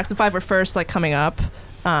Jackson and Jackson 5 were first like coming up,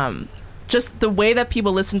 just the way that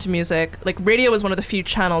people listen to music, like radio was one of the few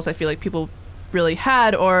channels I feel like people really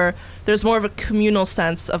had, or there's more of a communal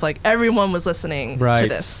sense of like everyone was listening to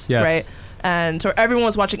this, right? And or everyone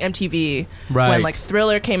was watching MTV when like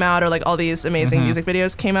Thriller came out, or like all these amazing music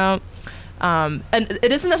videos came out. And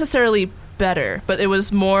it isn't necessarily better, but it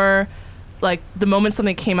was more like the moment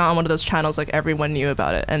something came out on one of those channels, like everyone knew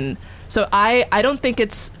about it. And so I don't think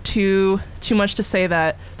it's too much to say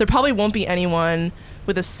that there probably won't be anyone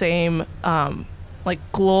with the same like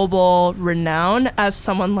global renown as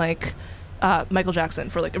someone like Michael Jackson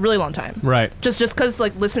for like a really long time, right? Just because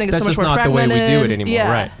like listening is that's so much more not fragmented. The way we do it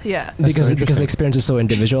anymore, right? Yeah, because the experience is so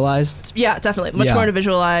individualized. Yeah, definitely much more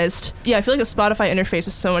individualized. Yeah, I feel like the Spotify interface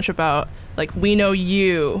is so much about like we know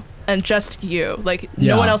you and just you. Like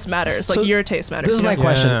no one else matters. Like your taste matters. This is my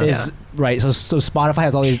question. Right. So Spotify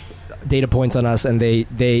has all these data points on us, and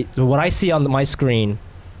they what I see on my screen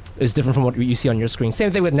is different from what you see on your screen.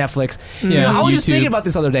 Same thing with Netflix. Yeah, I was just thinking about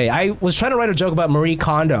this other day. I was trying to write a joke about Marie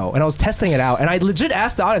Kondo, and I was testing it out, and I legit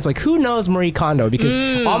asked the audience, like, who knows Marie Kondo? Because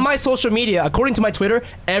on my social media, according to my Twitter,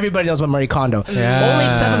 everybody knows about Marie Kondo. Yeah. Only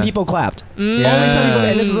 7 people clapped. Only 7 people,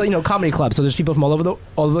 and this is comedy club, so there's people from all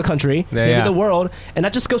over the country, maybe the world, and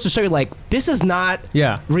that just goes to show you, like, this is not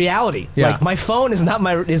reality. Like, my phone is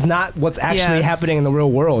not what's actually happening in the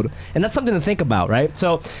real world, and that's something to think about, right?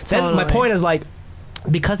 So then my point is, like,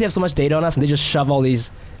 because they have so much data on us and they just shove all these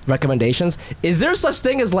recommendations, is there such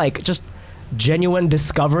thing as like just genuine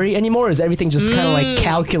discovery anymore? Or is everything just kind of like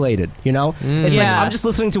calculated, It's like I'm just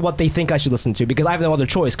listening to what they think I should listen to because I have no other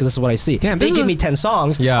choice because this is what I see. Damn, they give me 10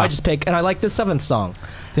 songs, I just pick, and I like this 7th song.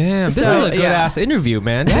 Damn, this is a good ass interview,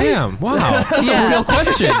 man. Damn, wow, that's a real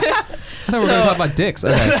question. I thought we were going to talk about dicks.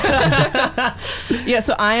 Okay.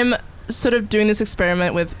 So I'm sort of doing this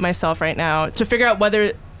experiment with myself right now to figure out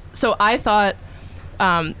whether, so I thought,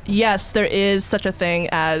 yes, there is such a thing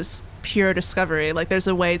as pure discovery. Like there's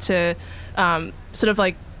a way to sort of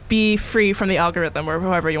like be free from the algorithm, or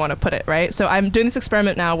however you want to put it, right? So I'm doing this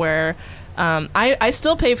experiment now where I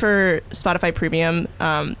still pay for Spotify Premium,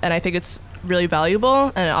 and I think it's really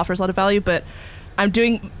valuable and it offers a lot of value, but I'm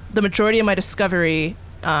doing the majority of my discovery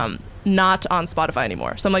not on Spotify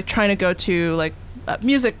anymore. So I'm like trying to go to like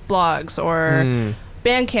music blogs, or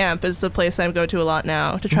Bandcamp is the place I go to a lot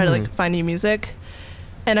now to try to like find new music.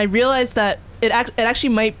 And I realized that it actually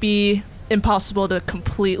might be impossible to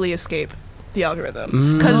completely escape the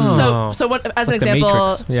algorithm. Because as an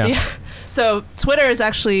example, so Twitter is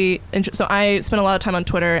actually so I spend a lot of time on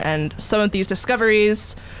Twitter, and some of these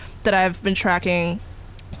discoveries that I've been tracking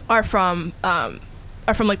are from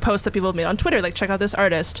like posts that people have made on Twitter, like check out this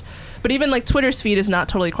artist. But even like Twitter's feed is not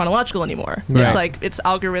totally chronological anymore. Right. It's like it's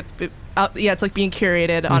it's like being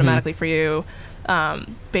curated automatically for you.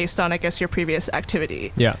 Based on, I guess, your previous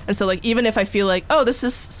activity. Yeah. And so, like, even if I feel like, oh, this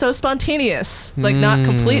is so spontaneous, like, not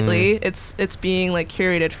completely, it's being, like,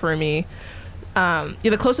 curated for me.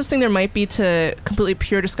 The closest thing there might be to completely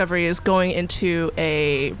pure discovery is going into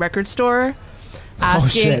a record store,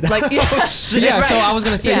 asking, so I was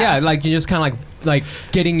gonna say, like, you just kind of, like, like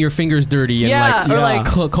getting your fingers dirty and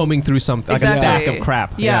combing through something like a stack of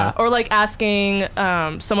crap. Yeah. Or like asking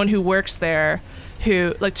someone who works there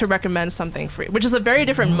who like to recommend something for you, which is a very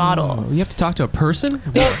different model. You have to talk to a person?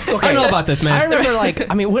 Well, okay. I don't know about this, man. I remember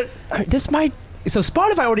so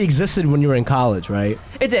Spotify already existed when you were in college, right?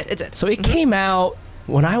 It did. So it came out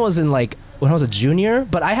when I was a junior,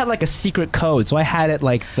 but I had like a secret code. So I had it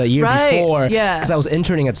like the year before because I was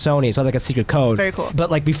interning at Sony, so I had like a secret code. Very cool.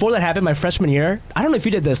 But like before that happened, my freshman year, I don't know if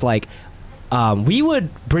you did this, like we would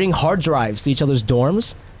bring hard drives to each other's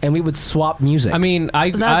dorms and we would swap music. I mean,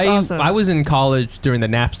 awesome. I was in college during the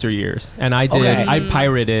Napster years, and I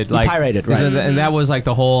pirated. You pirated, right? And that was like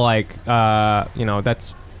the whole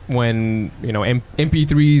that's when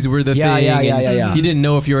MP3s were the thing. Yeah. You didn't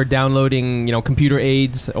know if you were downloading computer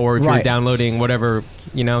aids or if you were downloading whatever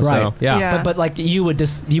So but like you would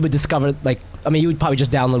discover like you would probably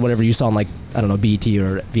just download whatever you saw on like I don't know BET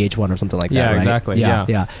or VH1 or something like that. Yeah, right? exactly.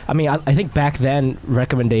 Yeah. I mean, I think back then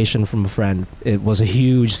recommendation from a friend it was a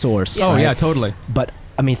huge source. Yes. Oh yeah, totally. But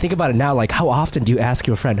I mean, think about it now. Like, how often do you ask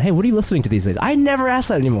your friend, "Hey, what are you listening to these days?" I never ask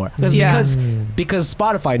that anymore because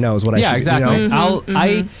Spotify knows what I should. Yeah,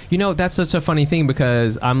 exactly. You that's such a funny thing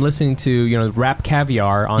because I'm listening to Rap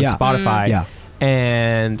Caviar on Spotify. Yeah.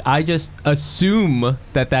 And I just assume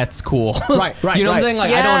that that's cool. Right. You know what I'm saying?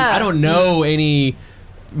 Like I don't know any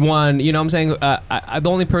one. You know what I'm saying? The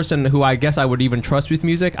only person who I guess I would even trust with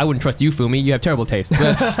music, I wouldn't trust you, Fumi. You have terrible taste.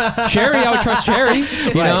 But Cherie, I would trust Cherie.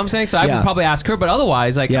 You know what I'm saying? So I would probably ask her. But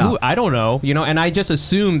otherwise, who, I don't know. And I just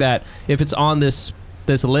assume that if it's on this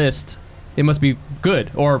list, it must be good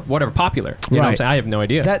or whatever, popular. You know what I'm saying? I have no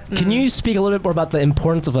idea. Can you speak a little bit more about the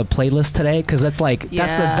importance of a playlist today? Because that's like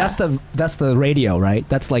that's the radio, right?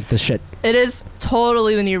 That's like the shit. It is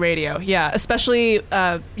totally the new radio. Yeah, especially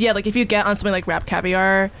like if you get on something like Rap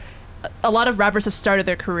Caviar, a lot of rappers have started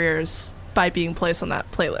their careers by being placed on that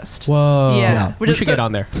playlist. Whoa. Yeah. We should get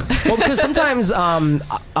on there. Well, because sometimes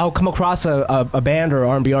I'll come across a band or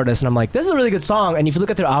R&B artist and I'm like, this is a really good song. And if you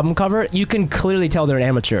look at their album cover, you can clearly tell they're an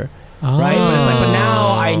amateur. Right, but it's like, but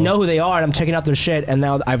now I know who they are, and I'm checking out their shit, and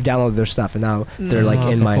now I've downloaded their stuff, and now they're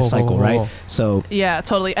like in my cycle, right? So yeah,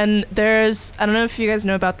 totally. And I don't know if you guys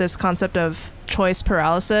know about this concept of choice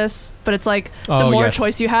paralysis, but it's like the more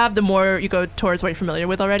choice you have, the more you go towards what you're familiar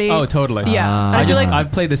with already. Oh, totally. Yeah, I feel like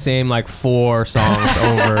I've played the same like 4 songs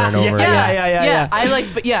over and over. Yeah. I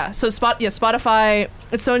like, but So Spotify.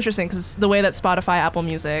 It's so interesting because the way that Spotify, Apple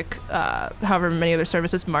Music, however many other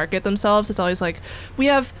services market themselves, it's always like we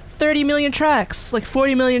have 30 million tracks, like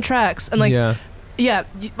 40 million tracks, and like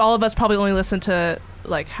all of us probably only listen to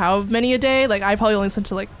like how many a day? Like I probably only listen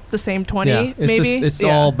to like the same 20 maybe. It's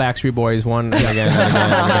all Backstreet Boys one again and again and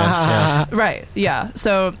again. Yeah. Right. Yeah.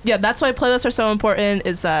 So that's why playlists are so important.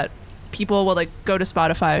 Is that people will like go to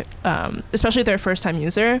Spotify, especially if they're a first time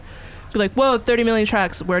user, be like, whoa, 30 million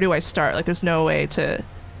tracks. Where do I start? Like there's no way to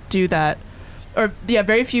do that. Or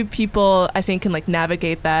very few people I think can like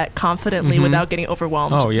navigate that confidently without getting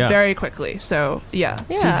overwhelmed very quickly. So See,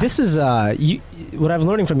 this is what I'm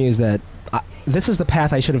learning from you is that this is the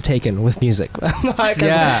path I should have taken with music. Because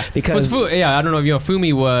I don't know if you know,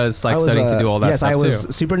 Fumi was like studying to do all that yes, stuff I was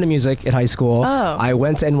too. super into music in high school. I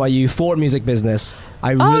went to NYU for music business.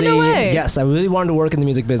 No way. Yes, I really wanted to work in the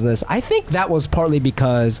music business. I think that was partly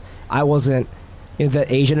because I wasn't. The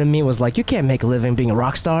Asian in me was like, you can't make a living being a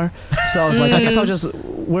rock star. So I was like, I guess I'll just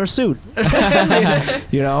wear a suit,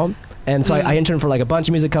 And so I interned for like a bunch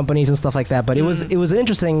of music companies and stuff like that. But it was an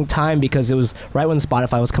interesting time because it was right when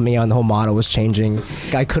Spotify was coming out and the whole model was changing.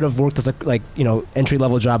 I could have worked as a entry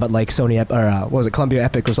level job at like Sony or what was it, Columbia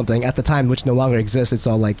Epic or something at the time, which no longer exists. It's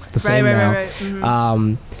all like the same now. Right.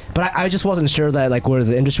 Mm-hmm. But I just wasn't sure that like where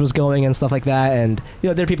the industry was going and stuff like that. And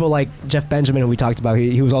there are people like Jeff Benjamin who we talked about.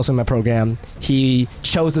 He was also in my program. He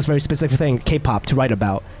chose this very specific thing, K-pop, to write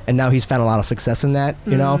about, and now he's found a lot of success in that.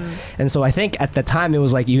 And so I think at the time it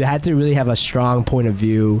was like you had to really have a strong point of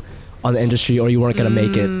view on the industry, or you weren't going to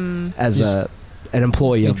make it as an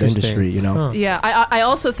employee of the industry. Yeah, I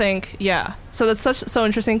also think So that's so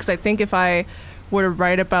interesting because I think if I were to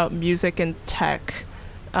write about music and tech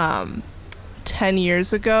 10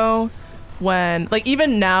 years ago, when like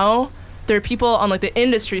even now there are people on like the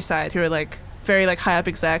industry side who are like very like high up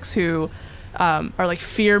execs who are like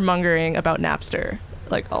fear mongering about Napster.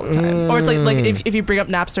 like all the time. Or it's like if you bring up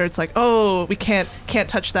Napster, it's like, oh, we can't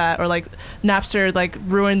touch that, or like Napster like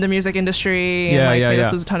ruined the music industry and made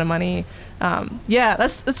us lose a ton of money.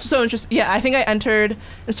 That's so interesting. Yeah, I think I entered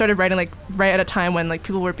and started writing like right at a time when like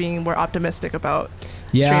people were being more optimistic about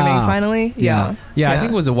streaming finally. I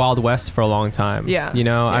think it was a Wild West for a long time.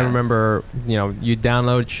 I remember you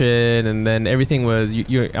download shit and then everything was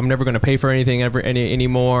I'm never going to pay for anything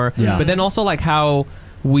anymore. But then also like how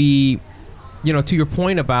we to your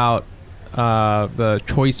point about the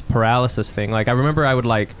choice paralysis thing, like I remember I would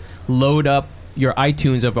like load up your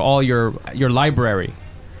iTunes of all your library,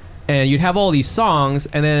 and you'd have all these songs,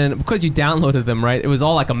 and then because you downloaded them, right, it was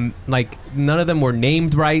all like none of them were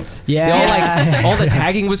named right. They all like all the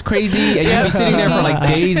tagging was crazy, and you'd be sitting there for like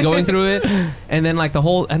days going through it, and then like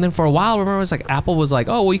and then for a while, remember it was like Apple was like,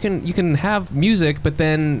 oh well, you can have music, but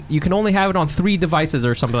then you can only have it on 3 devices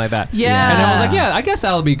or something like that. And I was like, I guess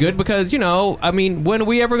that'll be good because I mean, when are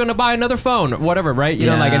we ever gonna buy another phone or whatever, right?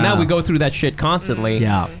 Like, and now we go through that shit constantly.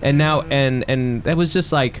 And now and that was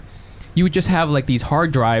just like, you would just have like these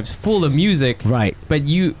hard drives full of music, right? But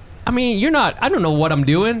I don't know what I'm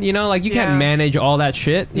doing, like you can't manage all that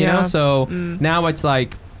shit, so now it's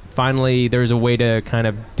like finally there's a way to kind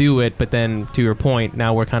of do it, but then to your point,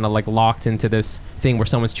 now we're kind of like locked into this thing where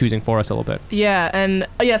someone's choosing for us a little bit. And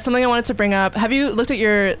something I wanted to bring up, have you looked at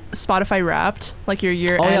your Spotify Wrapped, like your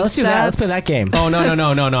year end let's do that. Let's play that game. No, I don't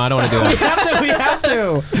want to do that. we have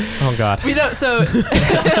to Oh god. So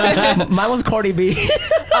mine was Cardi B.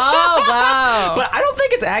 Oh wow. But I don't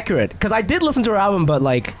think it's accurate because I did listen to her album, but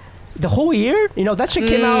like the whole year, that shit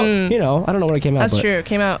came out, I don't know when it came out. That's true. It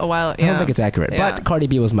came out a while. I don't think it's accurate, but Cardi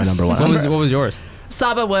B was my number one. What was yours?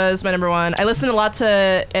 Saba was my number one. I listened a lot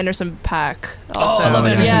to Anderson .Paak also. I love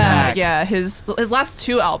Anderson .Paak. Yeah, his last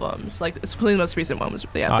 2 albums, like including the most recent one, was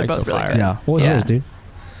they're both really good. Yeah. What was yours, dude?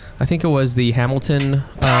 I think it was the Hamilton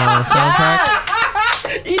soundtrack.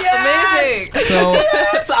 Yes! Amazing. So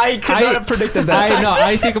I could not have predicted that. I know.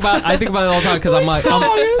 I think about it all the time because I'm like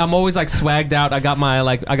I'm always like swagged out. I got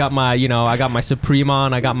my Supreme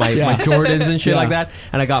on. I got my Jordans and shit like that,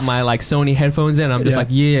 and I got my like Sony headphones in. I'm just like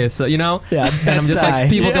so and I'm just like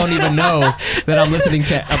people don't even know that I'm listening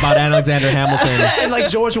to about Alexander Hamilton and like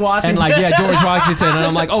George Washington and like George Washington, and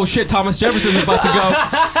I'm like, oh shit, Thomas Jefferson's about to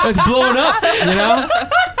go. It's blowing up,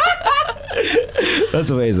 That's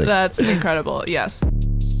amazing. That's incredible. Yes.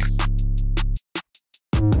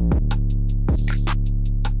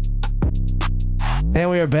 And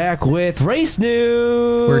we are back with Race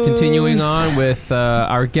News. We're continuing on with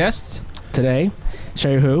our guest today,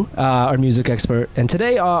 Cherie, our music expert. And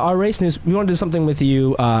today, our Race News, we want to do something with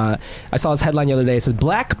you. I saw this headline the other day. It says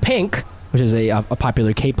Blackpink, which is a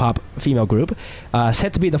popular K-pop female group,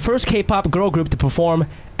 set to be the first K-pop girl group to perform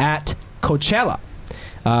at Coachella.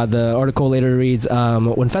 The article later reads,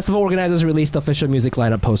 when festival organizers released the official music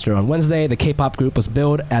lineup poster on Wednesday, the K-pop group was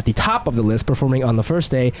billed at the top of the list, performing on the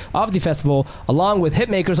first day of the festival, along with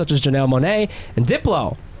hitmakers such as Janelle Monáe and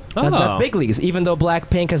Diplo. That's big leagues. Even though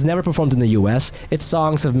Blackpink has never performed in the U.S., its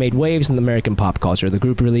songs have made waves in American pop culture. The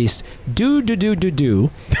group released Do Do Do Do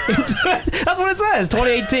Do. That's what it says.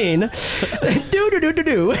 2018. Do Do Do Do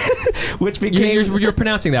Do, which became you're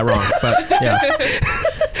pronouncing that wrong,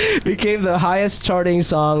 but became the highest charting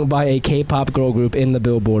song by a K-pop girl group in the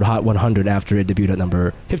Billboard Hot 100 after it debuted at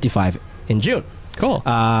number 55 in June. Cool.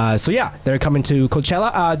 They're coming to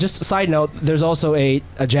Coachella. Just a side note, there's also a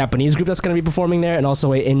Japanese group that's going to be performing there, and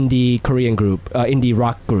also a indie Korean group, indie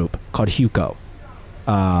rock group called Hyuko.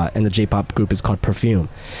 And the J-pop group is called Perfume.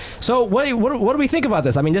 So what do we think about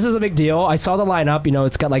this? I mean, this is a big deal. I saw the lineup.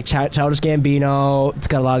 It's got like Childish Gambino. It's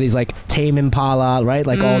got a lot of these like Tame Impala, right?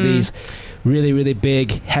 Like all these really, really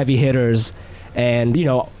big heavy hitters. And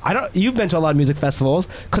you've been to a lot of music festivals.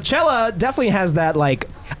 Coachella definitely has that, like,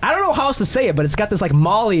 I don't know how else to say it, but it's got this like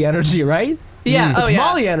Molly energy, right? Yeah. It's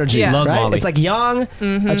Molly energy, Love right? Molly. It's like young,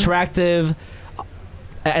 attractive.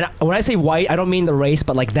 And when I say white, I don't mean the race,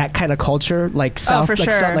 but like that kind of culture, like South, for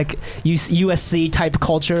like, sure. like USC type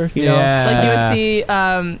culture, know? Like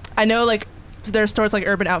USC. I know like there's stores like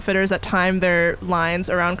Urban Outfitters that time their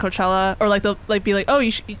lines around Coachella, or like they'll like be like, oh,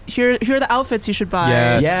 here are the outfits you should buy.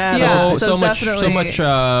 Yes. So much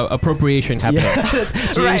appropriation happening.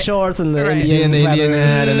 Jean shorts and the Indian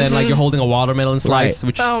hat, and then like you're holding a watermelon slice,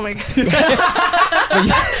 which oh my god,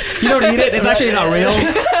 you don't eat it. It's actually not real.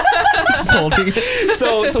 Just holding it.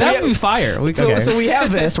 So that would be fire. So we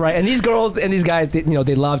have this, right? And these girls and these guys, they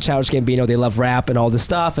love Childish Gambino, they love rap and all this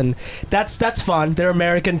stuff, and that's fun. They're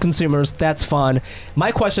American consumers. That's fun.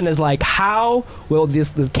 My question is like, how will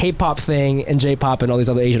the K-pop thing and J-pop and all these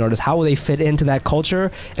other Asian artists, how will they fit into that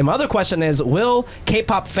culture? And my other question is, will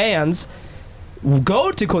K-pop fans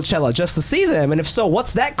go to Coachella just to see them? And if so,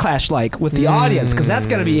 what's that clash like with the audience? Because that's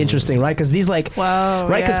gonna be interesting, right? Because these right?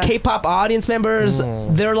 Because K-pop audience members,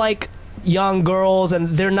 they're like young girls, and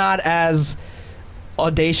they're not as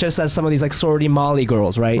audacious as some of these like sorority Molly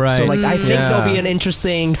girls, right? So like I think there'll be an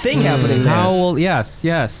interesting thing happening there.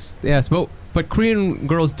 Yes. But Korean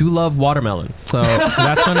girls do love watermelon, so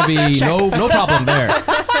that's gonna be no problem there.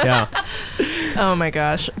 Yeah. Oh my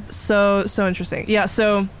gosh, so interesting. Yeah.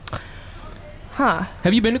 So,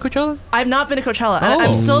 have you been to Coachella? I've not been to Coachella. And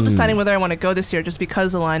I'm still deciding whether I want to go this year, just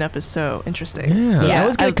because the lineup is so interesting. Yeah. I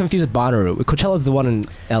always get confused with Bonnaroo. Coachella's the one in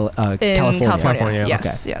California.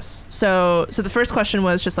 Yes, okay. yes. So the first question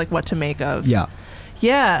was just like what to make of.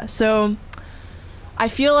 Yeah. So I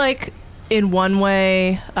feel like in one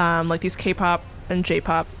way, like these K-pop and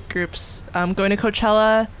J-pop groups going to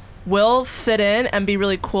Coachella will fit in and be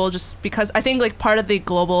really cool, just because I think like part of the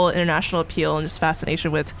global international appeal and just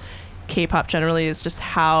fascination with K-pop generally is just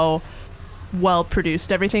how well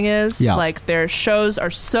produced everything is. Like their shows are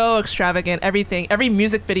so extravagant. Every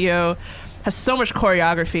music video has so much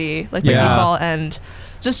choreography, like by default, and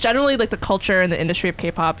just generally like the culture and the industry of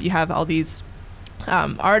K-pop. You have all these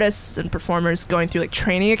artists and performers going through like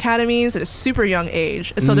training academies at a super young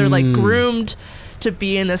age, and so they're like groomed to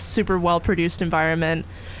be in this super well produced environment.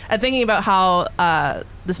 And thinking about how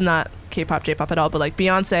this is not K-pop, J-pop at all, but like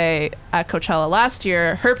Beyonce at Coachella last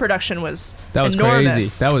year, her production was enormous.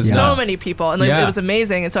 Crazy. That was so many people, and like it was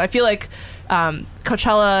amazing. And so I feel like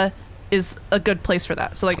Coachella is a good place for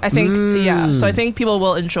that. So like I think so I think people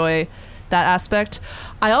will enjoy that aspect.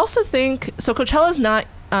 I also think so. Coachella's not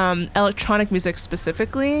electronic music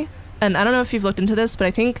specifically, and I don't know if you've looked into this, but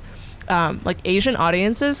I think like Asian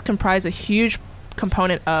audiences comprise a huge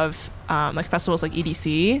component of like festivals like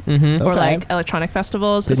EDC or like electronic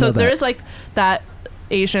festivals. So there is like that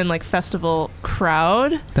Asian like festival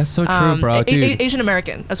crowd. That's so true, bro. Asian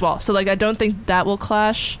American as well. So like I don't think that will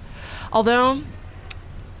clash. Although,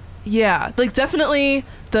 yeah, like definitely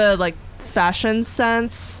the like fashion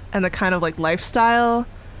sense and the kind of like lifestyle.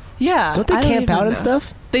 Yeah. Don't they camp out and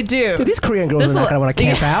stuff? They do. Dude, these Korean girls are not going to want to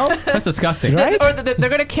camp out. That's disgusting. Right? Or they're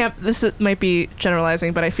going to camp. Might be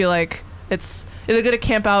generalizing, but I feel like they're going to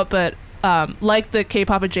camp out, but like the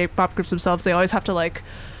K-pop and J-pop groups themselves, they always have to like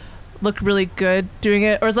look really good doing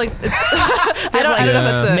it. Or it's like, I don't know if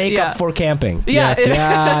that's a... Makeup for camping. Yeah. Yes.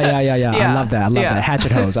 Yeah. I love that.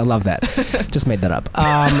 Hatchet hose. I love that. Just made that up.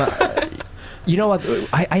 You know what?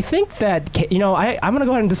 I think that, I'm going to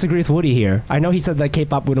go ahead and disagree with Woody here. I know he said that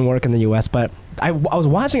K-pop wouldn't work in the U.S., but I was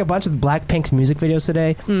watching a bunch of Blackpink's music videos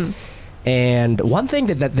today. And one thing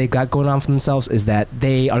that they got going on for themselves is that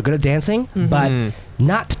they are good at dancing, but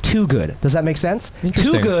not too good. Does that make sense?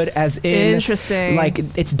 Too good as in like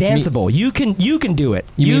it's danceable. You can do it.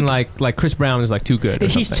 You mean like Chris Brown is like too good?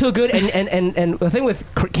 He's too good, and the thing with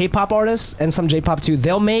K-pop artists and some J-pop too,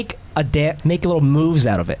 they'll make little moves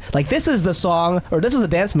out of it. Like this is the song, or this is the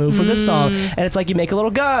dance move for this song, and it's like you make a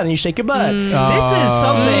little gun and you shake your butt.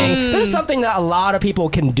 This is something that a lot of people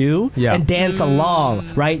can do and dance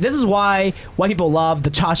along, right? This is why people love the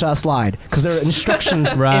cha-cha slide, because there are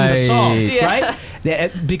instructions in the song, right?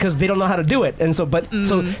 Because they don't know how to do it, and so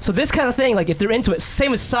this kind of thing, like if they're into it,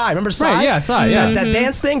 same as Psy. Remember Psy? Right, yeah, Psy, yeah. That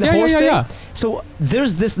dance thing, the horse thing. Yeah. So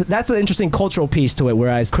there's this. That's an interesting cultural piece to it.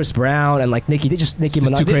 Whereas Chris Brown and like Nicki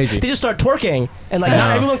Minaj, they just start twerking, and like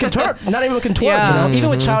not everyone can twerk. Not everyone can twerk. Yeah. You know, even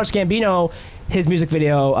with Childish Gambino, his music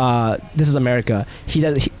video, "This Is America,"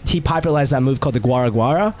 he popularized that move called the Guara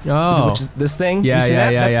Guara, which is this thing. Yeah.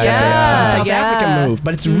 That's a South African move,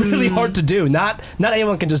 but it's really hard to do. Not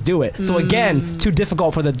anyone can just do it. So again, too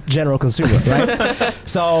difficult for the general consumer, right?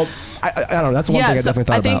 So I don't know. That's one thing I definitely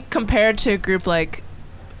thought about. I think compared to a group like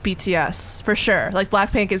BTS, for sure, like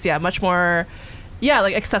Blackpink is much more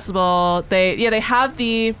like accessible. They have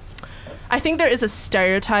the, I think there is a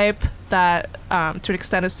stereotype that to an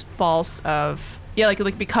extent is false of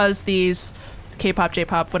like because these K-pop,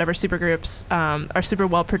 J-pop, whatever supergroups are super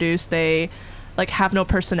well produced, they like have no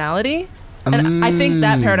personality. And I think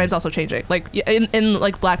that paradigm's also changing. Like in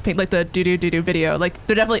like Blackpink, like the doo doo video, like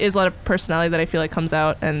there definitely is a lot of personality that I feel like comes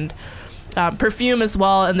out, and Perfume as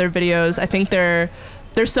well in their videos. I think they're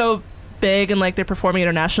so big and like they're performing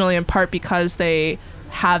internationally in part because they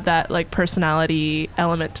have that like personality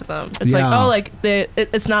element to them. It's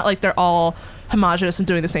it's not like they're all homogenous and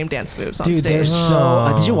doing the same dance moves on stage. They're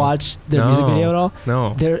so. Did you watch their music video at all?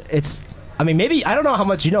 No. I mean, maybe I don't know how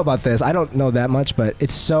much you know about this. I don't know that much, but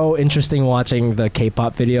it's so interesting watching the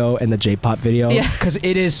K-pop video and the J-pop video because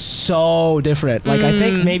it is so different. Like I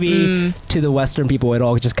think maybe to the Western people, it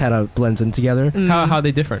all just kind of blends in together. How are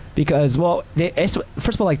they different? Because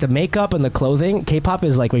first of all, like the makeup and the clothing, K-pop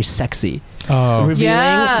is like very sexy,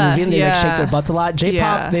 revealing. They like shake their butts a lot.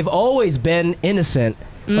 J-pop, they've always been innocent.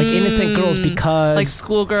 Like innocent girls because like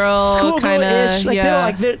schoolgirl kind of like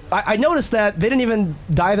I noticed that they didn't even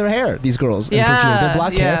dye their hair, these girls in perfume. They're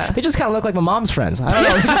black hair. They just kind of look like my mom's friends. I don't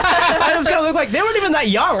know. I just kind of look like they weren't even that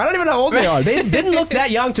young. I don't even know how old they are. They didn't look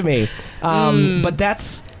that young to me. But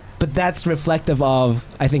that's reflective of,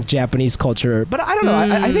 I think, Japanese culture. But I don't know.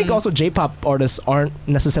 I think also J-pop artists aren't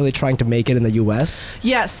necessarily trying to make it in the US.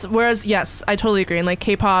 Yes. Whereas I totally agree. And like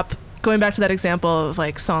K-pop, going back to that example of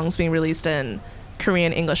like songs being released in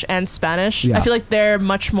Korean, English, and Spanish, I feel like they're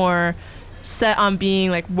much more set on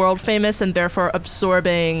being like world famous and therefore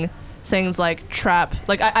absorbing things like trap.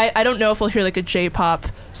 Like I don't know if we'll hear like a J-pop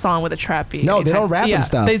song with a trap beat. No, they don't rap and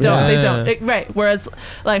stuff. They don't. Right. Whereas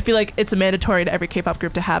like, I feel like it's mandatory to every K-pop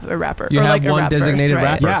group to have a rapper. You or have like one designated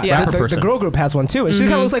rapper. Yeah. The girl group has one too, and she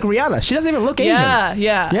kind of looks like Rihanna. She doesn't even look Asian.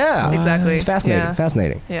 Yeah. Exactly. It's fascinating.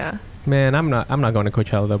 Fascinating. Yeah. Man, I'm not going to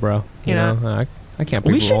Coachella though, bro. You know? I can't.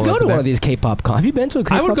 We should go to one of these K-pop concerts. Have you been to a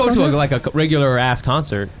K-pop concert? I would go to a regular ass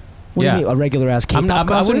concert. What do you mean, a regular ass K-pop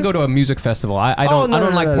concert? I wouldn't go to a music festival. I don't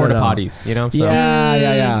like porta potties. You know. So.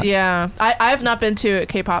 Yeah. I have not been to a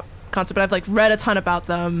K-pop concert, but I've like read a ton about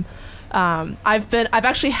them. I've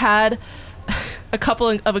actually had a couple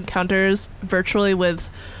of encounters virtually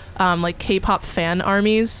with like K-pop fan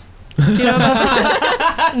armies. Do you know about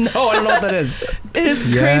that? No, I don't know what that is. It is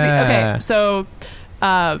crazy. Okay, so.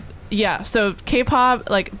 So K-pop,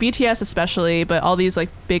 like BTS especially, but all these like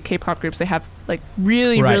big K-pop groups, they have like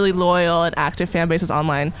really loyal and active fan bases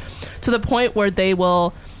online, to the point where they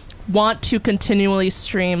will want to continually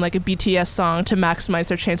stream like a BTS song to maximize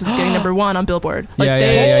their chances of getting number one on Billboard. Like like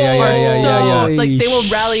they will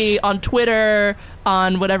rally on Twitter,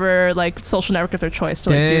 on whatever like social network of their choice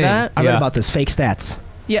to like do that. I read about this fake stats.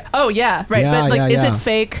 Yeah. Oh yeah. Right. But like, is it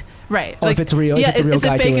fake? Right. Or like, if it's real. Yeah. Is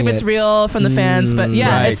it fake if it's real from the fans? But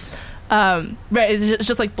yeah, it's right. It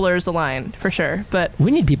just like blurs the line for sure. But we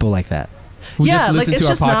need people like that. Who just listen to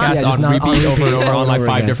our podcast on repeat over and over on like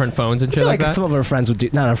 5 different phones and shit like that. Some of our friends would do.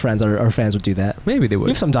 Not our friends. Our fans would do that. Maybe they would.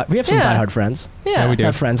 We have some diehard friends. Yeah, we do.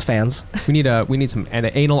 Have friends, fans. We need an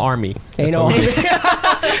anal army. Anal army.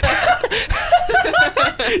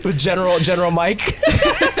 With General Mike,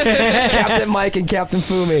 Captain Mike, and Captain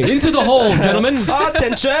Fumi. Into the hole, gentlemen.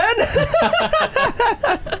 Attention.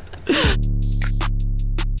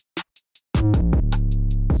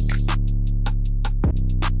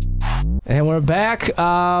 And we're back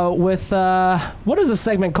with what is this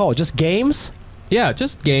segment called? Just games? Yeah,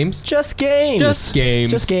 just games. Just games. Just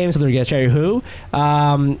games. Just games with our Cherie Who.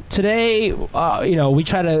 Today, we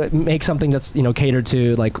try to make something that's, catered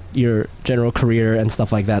to like your general career and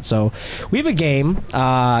stuff like that. So we have a game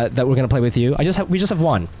that we're going to play with you. We just have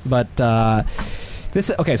one, but so I'm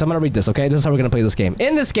going to read this, okay? This is how we're going to play this game.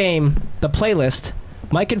 In this game, the playlist,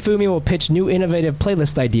 Mike and Fumi will pitch new innovative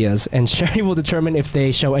playlist ideas, and Cherie will determine if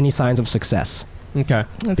they show any signs of success. Okay.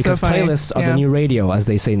 That's because so funny. playlists are the new radio, as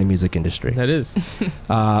they say in the music industry. That is.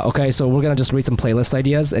 Okay, so we're going to just read some playlist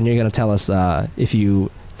ideas, and you're going to tell us if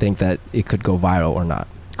you think that it could go viral or not.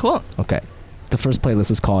 Cool. Okay. The first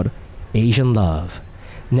playlist is called Asian Love.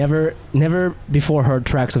 Never before heard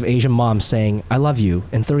tracks of Asian moms saying "I love you"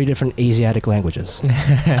 in 30 different Asiatic languages. To a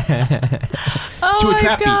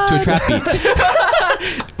trap beat.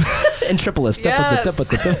 In Tripolis.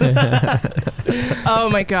 Oh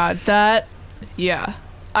my god,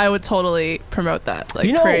 I would totally promote that like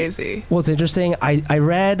crazy. What's interesting, I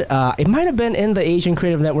read, it might have been in the Asian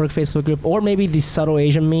Creative Network Facebook group, or maybe the subtle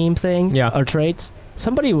Asian meme thing, or traits.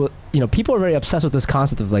 Somebody people are very obsessed with this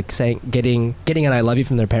concept of like getting an "I love you"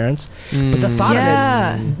 from their parents. But the thought of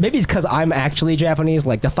it, maybe it's because I'm actually Japanese,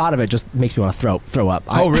 like the thought of it just makes me want to throw up.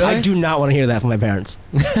 Oh, really? I do not want to hear that from my parents.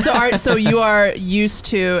 So you are used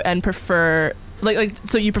to and prefer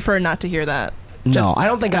so you prefer not to hear that? No, I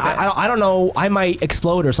don't think I don't know. I might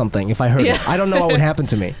explode or something if I heard it. I don't know what would happen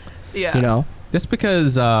to me. Yeah. That's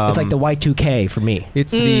because it's like the Y2K for me.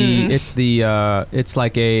 It's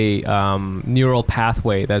like a neural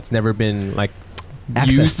pathway that's never been like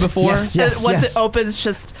used before. Yes, once it opens,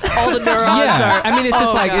 just all the neurons are. I mean, it's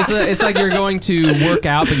just like it's like you're going to work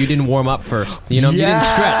out, but you didn't warm up first. You didn't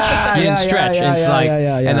stretch. You didn't stretch. It's like,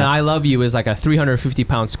 and then "I love you" is like a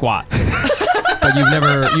 350-pound squat. But you've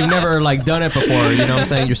never like done it before, you know what I'm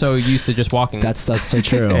saying? You're so used to just walking. That's so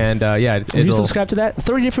true. And If you subscribe to that,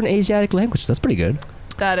 30 different Asiatic languages, that's pretty good.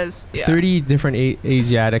 That is 30 different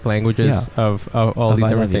Asiatic languages of all these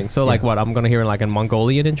different things. So like what? I'm going to hear like in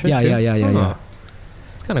Mongolian and shit too? Yeah.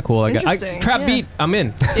 It's kind of cool. Trap beat, I'm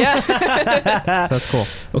in. Yeah. So that's cool.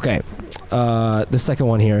 Okay. The second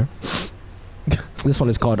one here. This one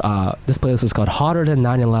is called, this playlist is called Hotter Than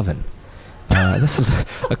 9/11. This is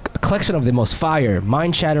a collection of the most fire,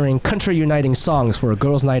 mind-shattering, country-uniting songs for a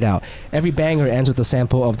girls' night out. Every banger ends with a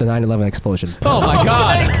sample of the 9/11 explosion. Oh my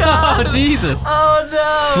god! Oh Jesus! Oh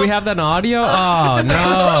no! Do we have that in audio? Oh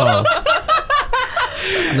no!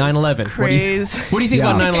 9/11. What do you think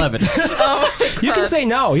about 9/11? You can say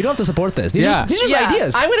no. You don't have to support this. These are just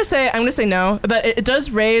ideas. I'm gonna say no, but it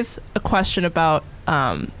does raise a question about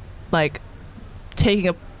like taking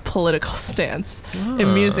a political stance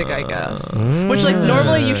in music, I guess. Which like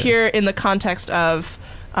normally you hear in the context of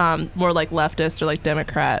more like leftist or like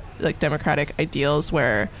democratic ideals,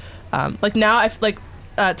 where like now I've like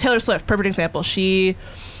Taylor Swift, perfect example.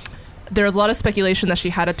 There was a lot of speculation that she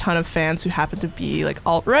had a ton of fans who happened to be like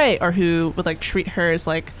alt-right or who would like treat her as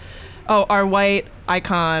like, oh, our white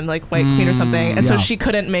icon, like white queen or something. And so she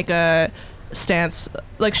couldn't make a stance.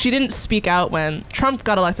 Like she didn't speak out when Trump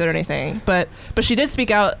got elected or anything, but she did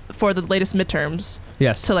speak out for the latest midterms.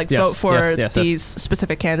 Yes. To like vote for these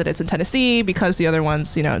specific candidates in Tennessee because the other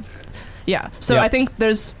ones, you know, So I think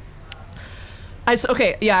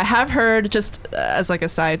I have heard, just as like a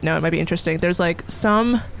side note, it might be interesting.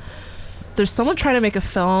 There's someone trying to make a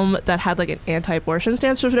film that had like an anti-abortion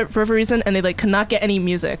stance for whatever reason, and they like could not get any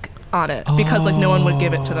music on it because like no one would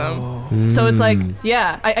give it to them. So it's like,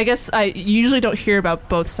 I guess I usually don't hear about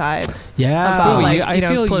both sides. About like, I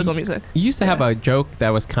feel political music. You used to have a joke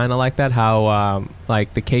that was kind of like that, how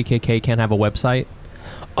like the KKK can't have a website.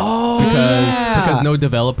 Because no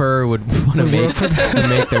developer would want to make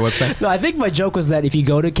their website. No, I think my joke was that if you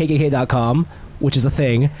go to kkk.com, which is a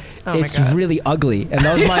thing, it's really ugly, and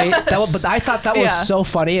that was but I thought that was so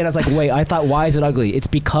funny, and I was like, wait, I thought, why is it ugly? It's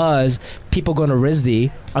because people going to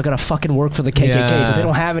RISD are gonna fucking work for the KKK, so they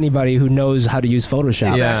don't have anybody who knows how to use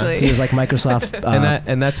Photoshop. Exactly. So it was like Microsoft,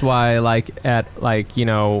 and that's why like at like, you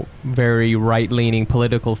know, very right-leaning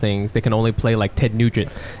political things, they can only play like Ted Nugent.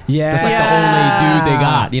 That's like the only dude they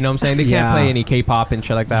got. You know what I'm saying? They can't play any K-pop and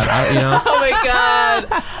shit like that. You know? Oh my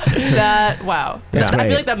god, wow. That's I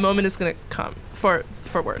feel like that moment is gonna come for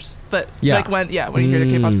worse, but like when you hear the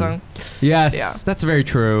K-pop song. Yes, that's very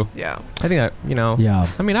true. Yeah, I think that, you know. Yeah.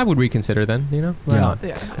 I mean, I would reconsider then. You know.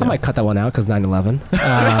 I might cut that one out because 9/11.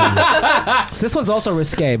 So this one's also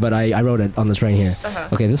risque, but I wrote it on this right here.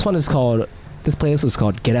 Okay, this playlist is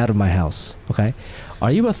called "Get Out of My House." Okay.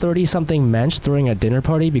 Are you a 30-something mensch throwing a dinner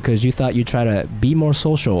party because you thought you'd try to be more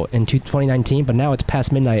social in 2019, but now it's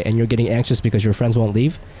past midnight and you're getting anxious because your friends won't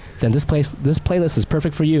leave? Then this playlist is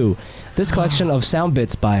perfect for you. This collection of sound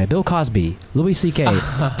bits by Bill Cosby, Louis C.K.,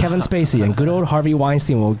 Kevin Spacey, and good old Harvey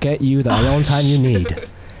Weinstein will get you the alone time you need.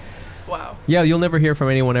 Wow. Yeah, you'll never hear from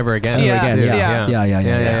anyone ever again. Yeah.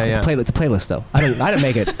 It's a playlist though. I didn't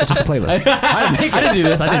make it. It's just a playlist. I didn't do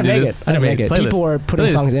this. I didn't make it. People were putting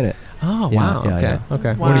songs in it. Oh wow. Okay.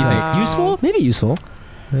 Wow. What do you think? Useful? Maybe useful.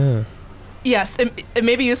 Yeah. Yes, it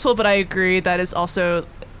may be useful, but I agree that is also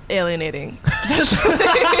alienating potentially.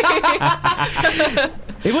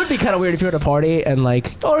 It would be kind of weird if you're at a party and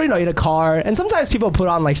like, or in a car, and sometimes people put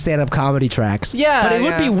on like stand-up comedy tracks. Yeah, but it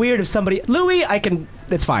would be weird if somebody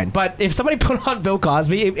it's fine. But if somebody put on Bill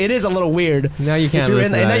Cosby, it is a little weird. Now you can't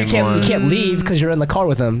listen to that anymore. You can't leave because you're in the car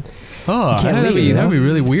with him. Oh, that'd be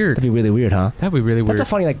really weird. That'd be really weird, huh? That'd be really weird. That's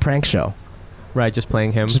a funny like prank show. Right, just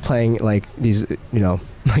playing him. Just playing like these,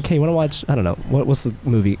 like, hey, you want to watch? I don't know. What's the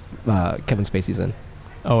movie Kevin Spacey's in?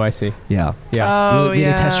 Oh, I see. Yeah. Oh, really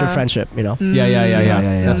test your friendship, Yeah.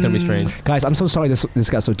 That's gonna be strange. Guys, I'm so sorry this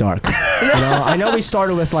got so dark. I know we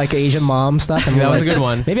started with like Asian mom stuff, and that was a good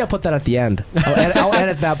one. Maybe I'll put that at the end. I'll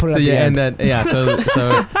edit that. Put it at the end. And then so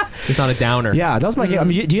it's not a downer. Yeah, that was my game.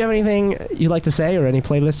 Do you have anything you'd like to say or any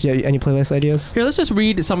playlists? Any playlist ideas? Here, let's just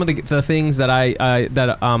read some of the things that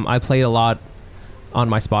I play a lot on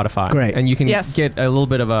my Spotify. Great. And you can get a little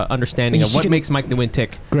bit of a understanding of what makes Mike Nguyen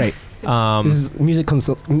tick. Great. This is music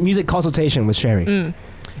consultation with Cherie.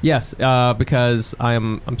 Yes, because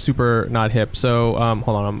I'm super not hip. So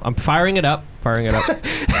hold on, I'm firing it up.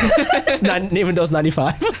 It's not even though it's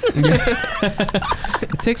 95.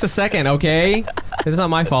 It takes a second, okay? It's not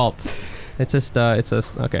my fault. It's just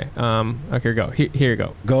okay. Okay, here go. Here you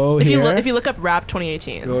go. Go if here. If you look up Rap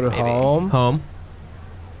 2018. Go to maybe. Home.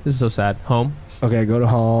 This is so sad. Home. Okay, go to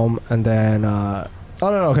home and then. Oh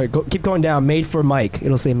no. Okay, keep going down. Made for Mike.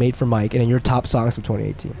 It'll say Made for Mike, and then your top songs of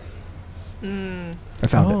 2018. I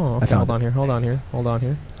found it. Okay, hold on here. I'm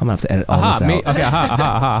gonna have to edit all this out.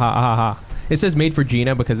 Okay. It says made for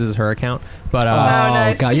Gina because this is her account. But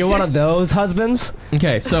nice. God, you're one of those husbands.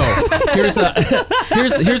 Okay, so here's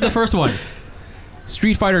the first one.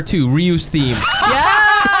 Street Fighter 2 Ryu's theme. Yeah.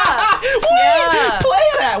 Play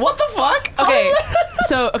that. What the fuck? Okay.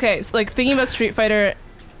 So like thinking about Street Fighter.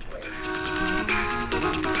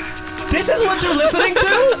 This is what you're listening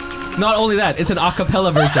to? Not only that, it's an a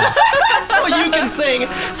cappella version. So you can sing.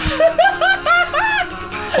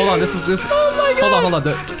 Hold on, this. Oh my God. Hold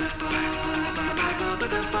on.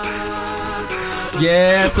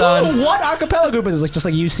 Yeah, son. What acapella group is this? Like just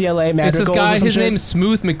like UCLA Madrigals? It's this guy. Or some His shit? name's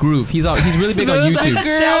Smooth McGroove. He's really big on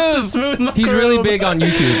YouTube. Shouts to Smooth McGroove. He's really big on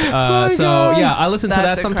YouTube. God. Yeah, I listen to that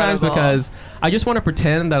That's sometimes incredible. because I just want to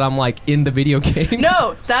pretend that I'm like in the video game.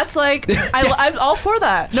 No, that's like I'm all for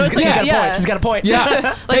that. No, She's got a point. She's got a point.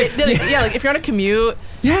 Yeah. like if you're on a commute,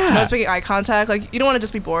 Yeah. no one's making eye contact. Like you don't want to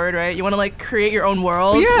just be bored, right? You want to like create your own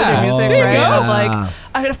world with Yeah. your music, Oh, right? yeah. Of like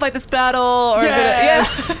I'm gonna fight this battle, or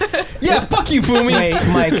Yes. Yeah, fuck you, Fumi. Wait,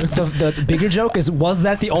 Mike, the bigger joke was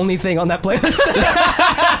that the only thing on that playlist?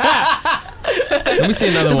 Let me see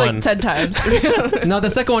another just one. like 10 times. No, the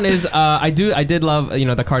second one is I did love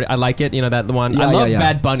the card. I like it. That one. Yeah, I love yeah.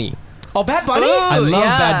 Bad Bunny. Oh, Bad Bunny? Ooh. I love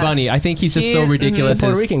yeah. Bad Bunny. I think he's just so ridiculous. The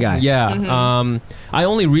Puerto Rican guy. Yeah. I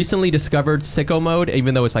only recently discovered Sicko Mode,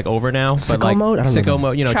 even though it's like over now. Sicko but like Mode? I don't know. Sicko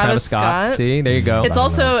Mode. Travis Scott. See, there you go. It's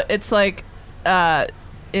also it's like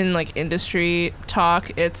in like industry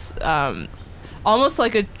talk, it's almost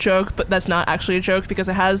like a joke, but that's not actually a joke because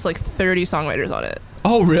it has like 30 songwriters on it.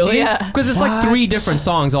 Oh, really? Yeah. Because it's like 3 different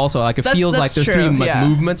songs also. Like it feels like there's true, 3 yeah.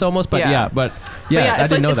 movements almost. But Yeah. but But yeah, I it's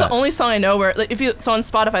didn't know it's that. the only song I know where like so on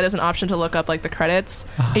Spotify there's an option to look up like the credits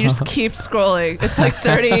and you just keep scrolling. It's like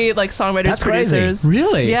 30 like songwriters, That's crazy. producers.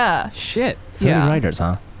 Really? Yeah. Shit. 30 Yeah. writers,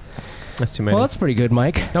 huh? That's too many. Well, that's pretty good,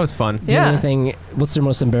 Mike. That was fun. Do you have Yeah. anything? What's your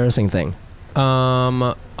most embarrassing thing?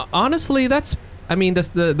 Honestly,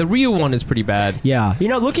 the Ryu one is pretty bad. Yeah.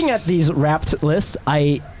 Looking at these Wrapped lists,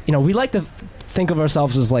 we like to think of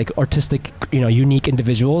ourselves as like artistic, unique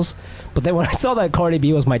individuals. But then when I saw that Cardi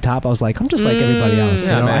B was my top, I was like, I'm just like everybody else.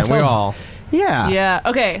 Yeah, I man. We're felt- all. Yeah. Yeah.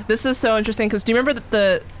 Okay. This is so interesting because do you remember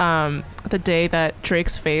the day that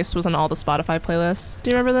Drake's face was on all the Spotify playlists? Do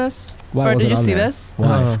you remember this? Why or was did it you on see there? this?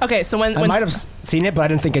 Why? Okay. So when I might have seen it, but I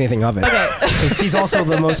didn't think anything of it. Okay. Because he's also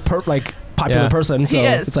the most popular Yeah. person, so he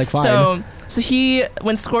is. it's like fine. So he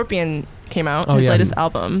when Scorpion came out, Oh, his yeah. latest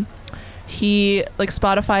album, he like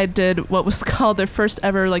Spotify did what was called their first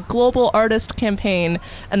ever like global artist campaign,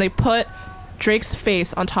 and they put Drake's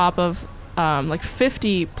face on top of like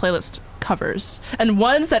 50 playlist covers and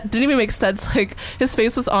ones that didn't even make sense. Like his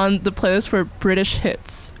face was on the playlist for British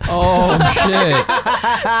hits. Oh shit.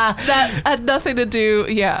 That had nothing to do.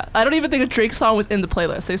 Yeah, I don't even think a Drake song was in the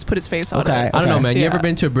playlist. They just put his face on Okay. it. I don't know, man. You Yeah. ever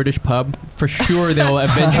been to a British pub? For sure, they'll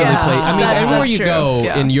eventually Yeah. play. I mean, That's everywhere you true. go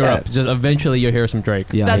Yeah. in Europe, just eventually you'll hear some Drake.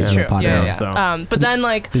 Yeah, That's yeah, true. popular. Yeah, yeah. So- But then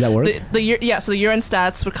like Did that work? So the year-end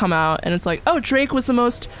stats would come out, and it's like, oh, Drake was the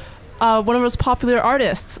most one of the most popular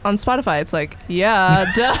artists on Spotify. It's like, yeah,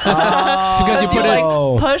 duh. It's because you put like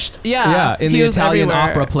Oh. pushed. Yeah, Yeah, in he the was Italian everywhere.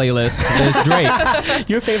 opera playlist, there's Drake.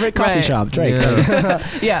 Your favorite coffee Right. shop, Drake. Yeah.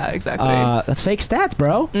 Yeah, exactly. That's fake stats,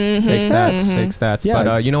 bro. Mhm. Fake stats, Mhm. fake stats. Yeah.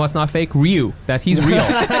 But you know what's not fake? Ryu. That he's real.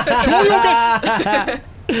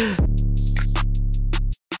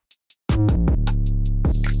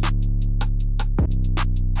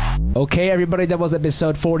 Okay, everybody, that was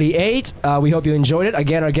episode 48. We hope you enjoyed it.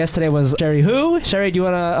 Again, our guest today was Cherie Hu. Cherie, do you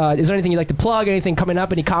want to, is there anything you'd like to plug? Anything coming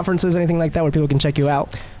up? Any conferences, anything like that where people can check you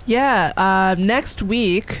out? Yeah, next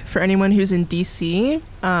week, for anyone who's in DC,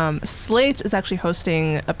 Slate is actually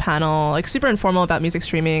hosting a panel, like super informal about music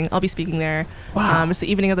streaming. I'll be speaking there. Wow. It's the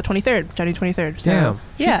evening of the 23rd, January 23rd. So, Damn.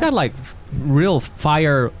 She's yeah. got like real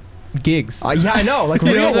fire gigs. Yeah, I know. Like You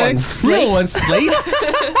know real what I'm ones. saying? Real ones. Slate?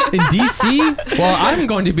 In DC? Well, I'm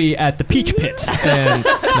going to be at the Peach Pit. And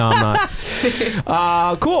no, I'm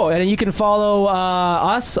not. Cool. And you can follow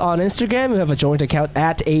us on Instagram. We have a joint account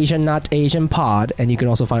at Asian Not Asian Pod. And you can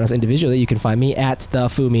also find us individually. You can find me at the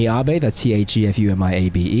Fumi Abe. That's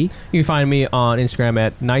TheFumiAbe. You can find me on Instagram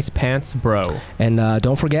at Nice Pants Bro. And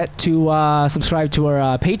don't forget to subscribe to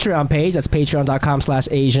our Patreon page. That's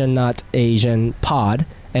patreon.com/Asian Not Asian Pod.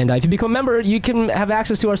 And if you become a member, you can have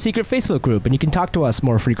access to our secret Facebook group, and you can talk to us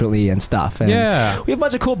more frequently and stuff. And Yeah. we have a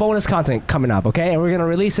bunch of cool bonus content coming up, okay? And we're going to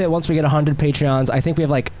release it once we get 100 Patreons. I think we have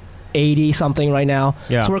like 80 something right now.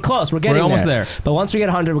 Yeah. So we're close. We're getting almost there. But once we get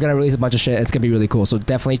 100, we're going to release a bunch of shit. It's going to be really cool. So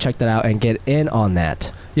definitely check that out and get in on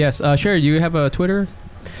that. Yes. Cherie, you have a Twitter?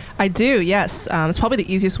 I do, yes. It's probably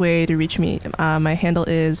the easiest way to reach me. My handle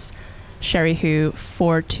is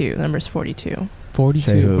CherieHu42. The number is 42. 42.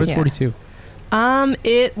 Cherie Hu. What is Yeah. 42?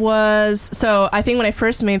 It was, so I think when I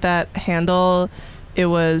first made that handle, it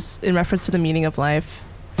was in reference to the meaning of life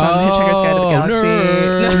from Hitchhiker's Guide to the Galaxy.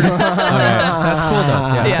 Okay, that's cool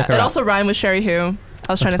though. Yeah, it also rhymed with Cherie Who.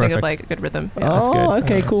 I was trying to think of like a good rhythm. Yeah. That's good.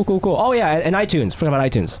 Okay, cool. Oh yeah, and iTunes. Forget about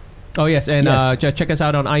iTunes. Oh yes, and check us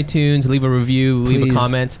out on iTunes. Leave a review. Please leave a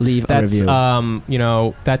comment. Leave a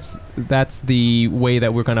review. That's the way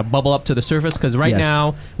that we're gonna bubble up to the surface. Because right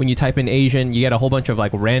now, when you type in Asian, you get a whole bunch of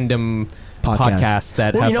like random podcasts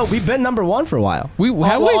that have. We've been number one for a while. We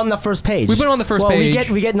on the first page. We've been on the first page.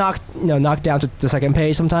 We get knocked down to the second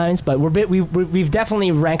page sometimes, but we've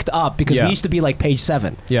definitely ranked up because we used to be like page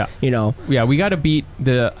 7. Yeah. Yeah, we got to beat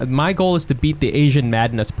my goal is to beat the Asian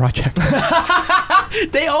Madness Project.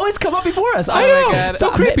 They always come up before us. I know. God.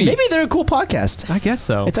 So creepy. Maybe they're a cool podcast. I guess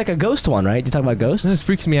so. It's like a ghost one, right? You talk about ghosts? This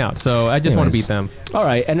freaks me out. So I just want to beat them. All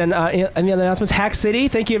right. And then any other announcements? Hack City.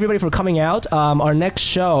 Thank you everybody for coming out. Our next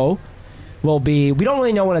show will be, we don't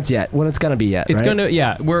really know when it's going to be yet. It's going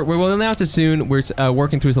to, we'll announce it soon. We're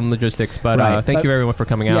working through some logistics, but thank you everyone for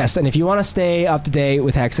coming out. Yes, and if you want to stay up to date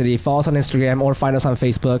with Hack City, follow us on Instagram or find us on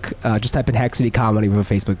Facebook. Just type in Hack City Comedy with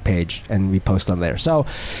a Facebook page, and we post on there. So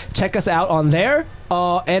check us out on there.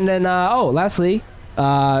 And then, lastly,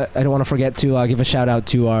 I don't want to forget to give a shout out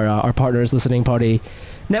to our partners, Listening Party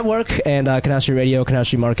Network and Canal Street Radio, Canal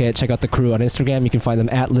Street Market. Check out the crew on Instagram. You can find them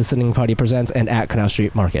at Listening Party Presents and at Canal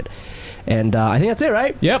Street Market. And I think that's it,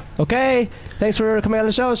 right? Yep. Okay. Thanks for coming on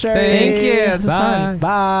the show, Cherie. Thank you. This was fun.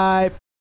 Bye.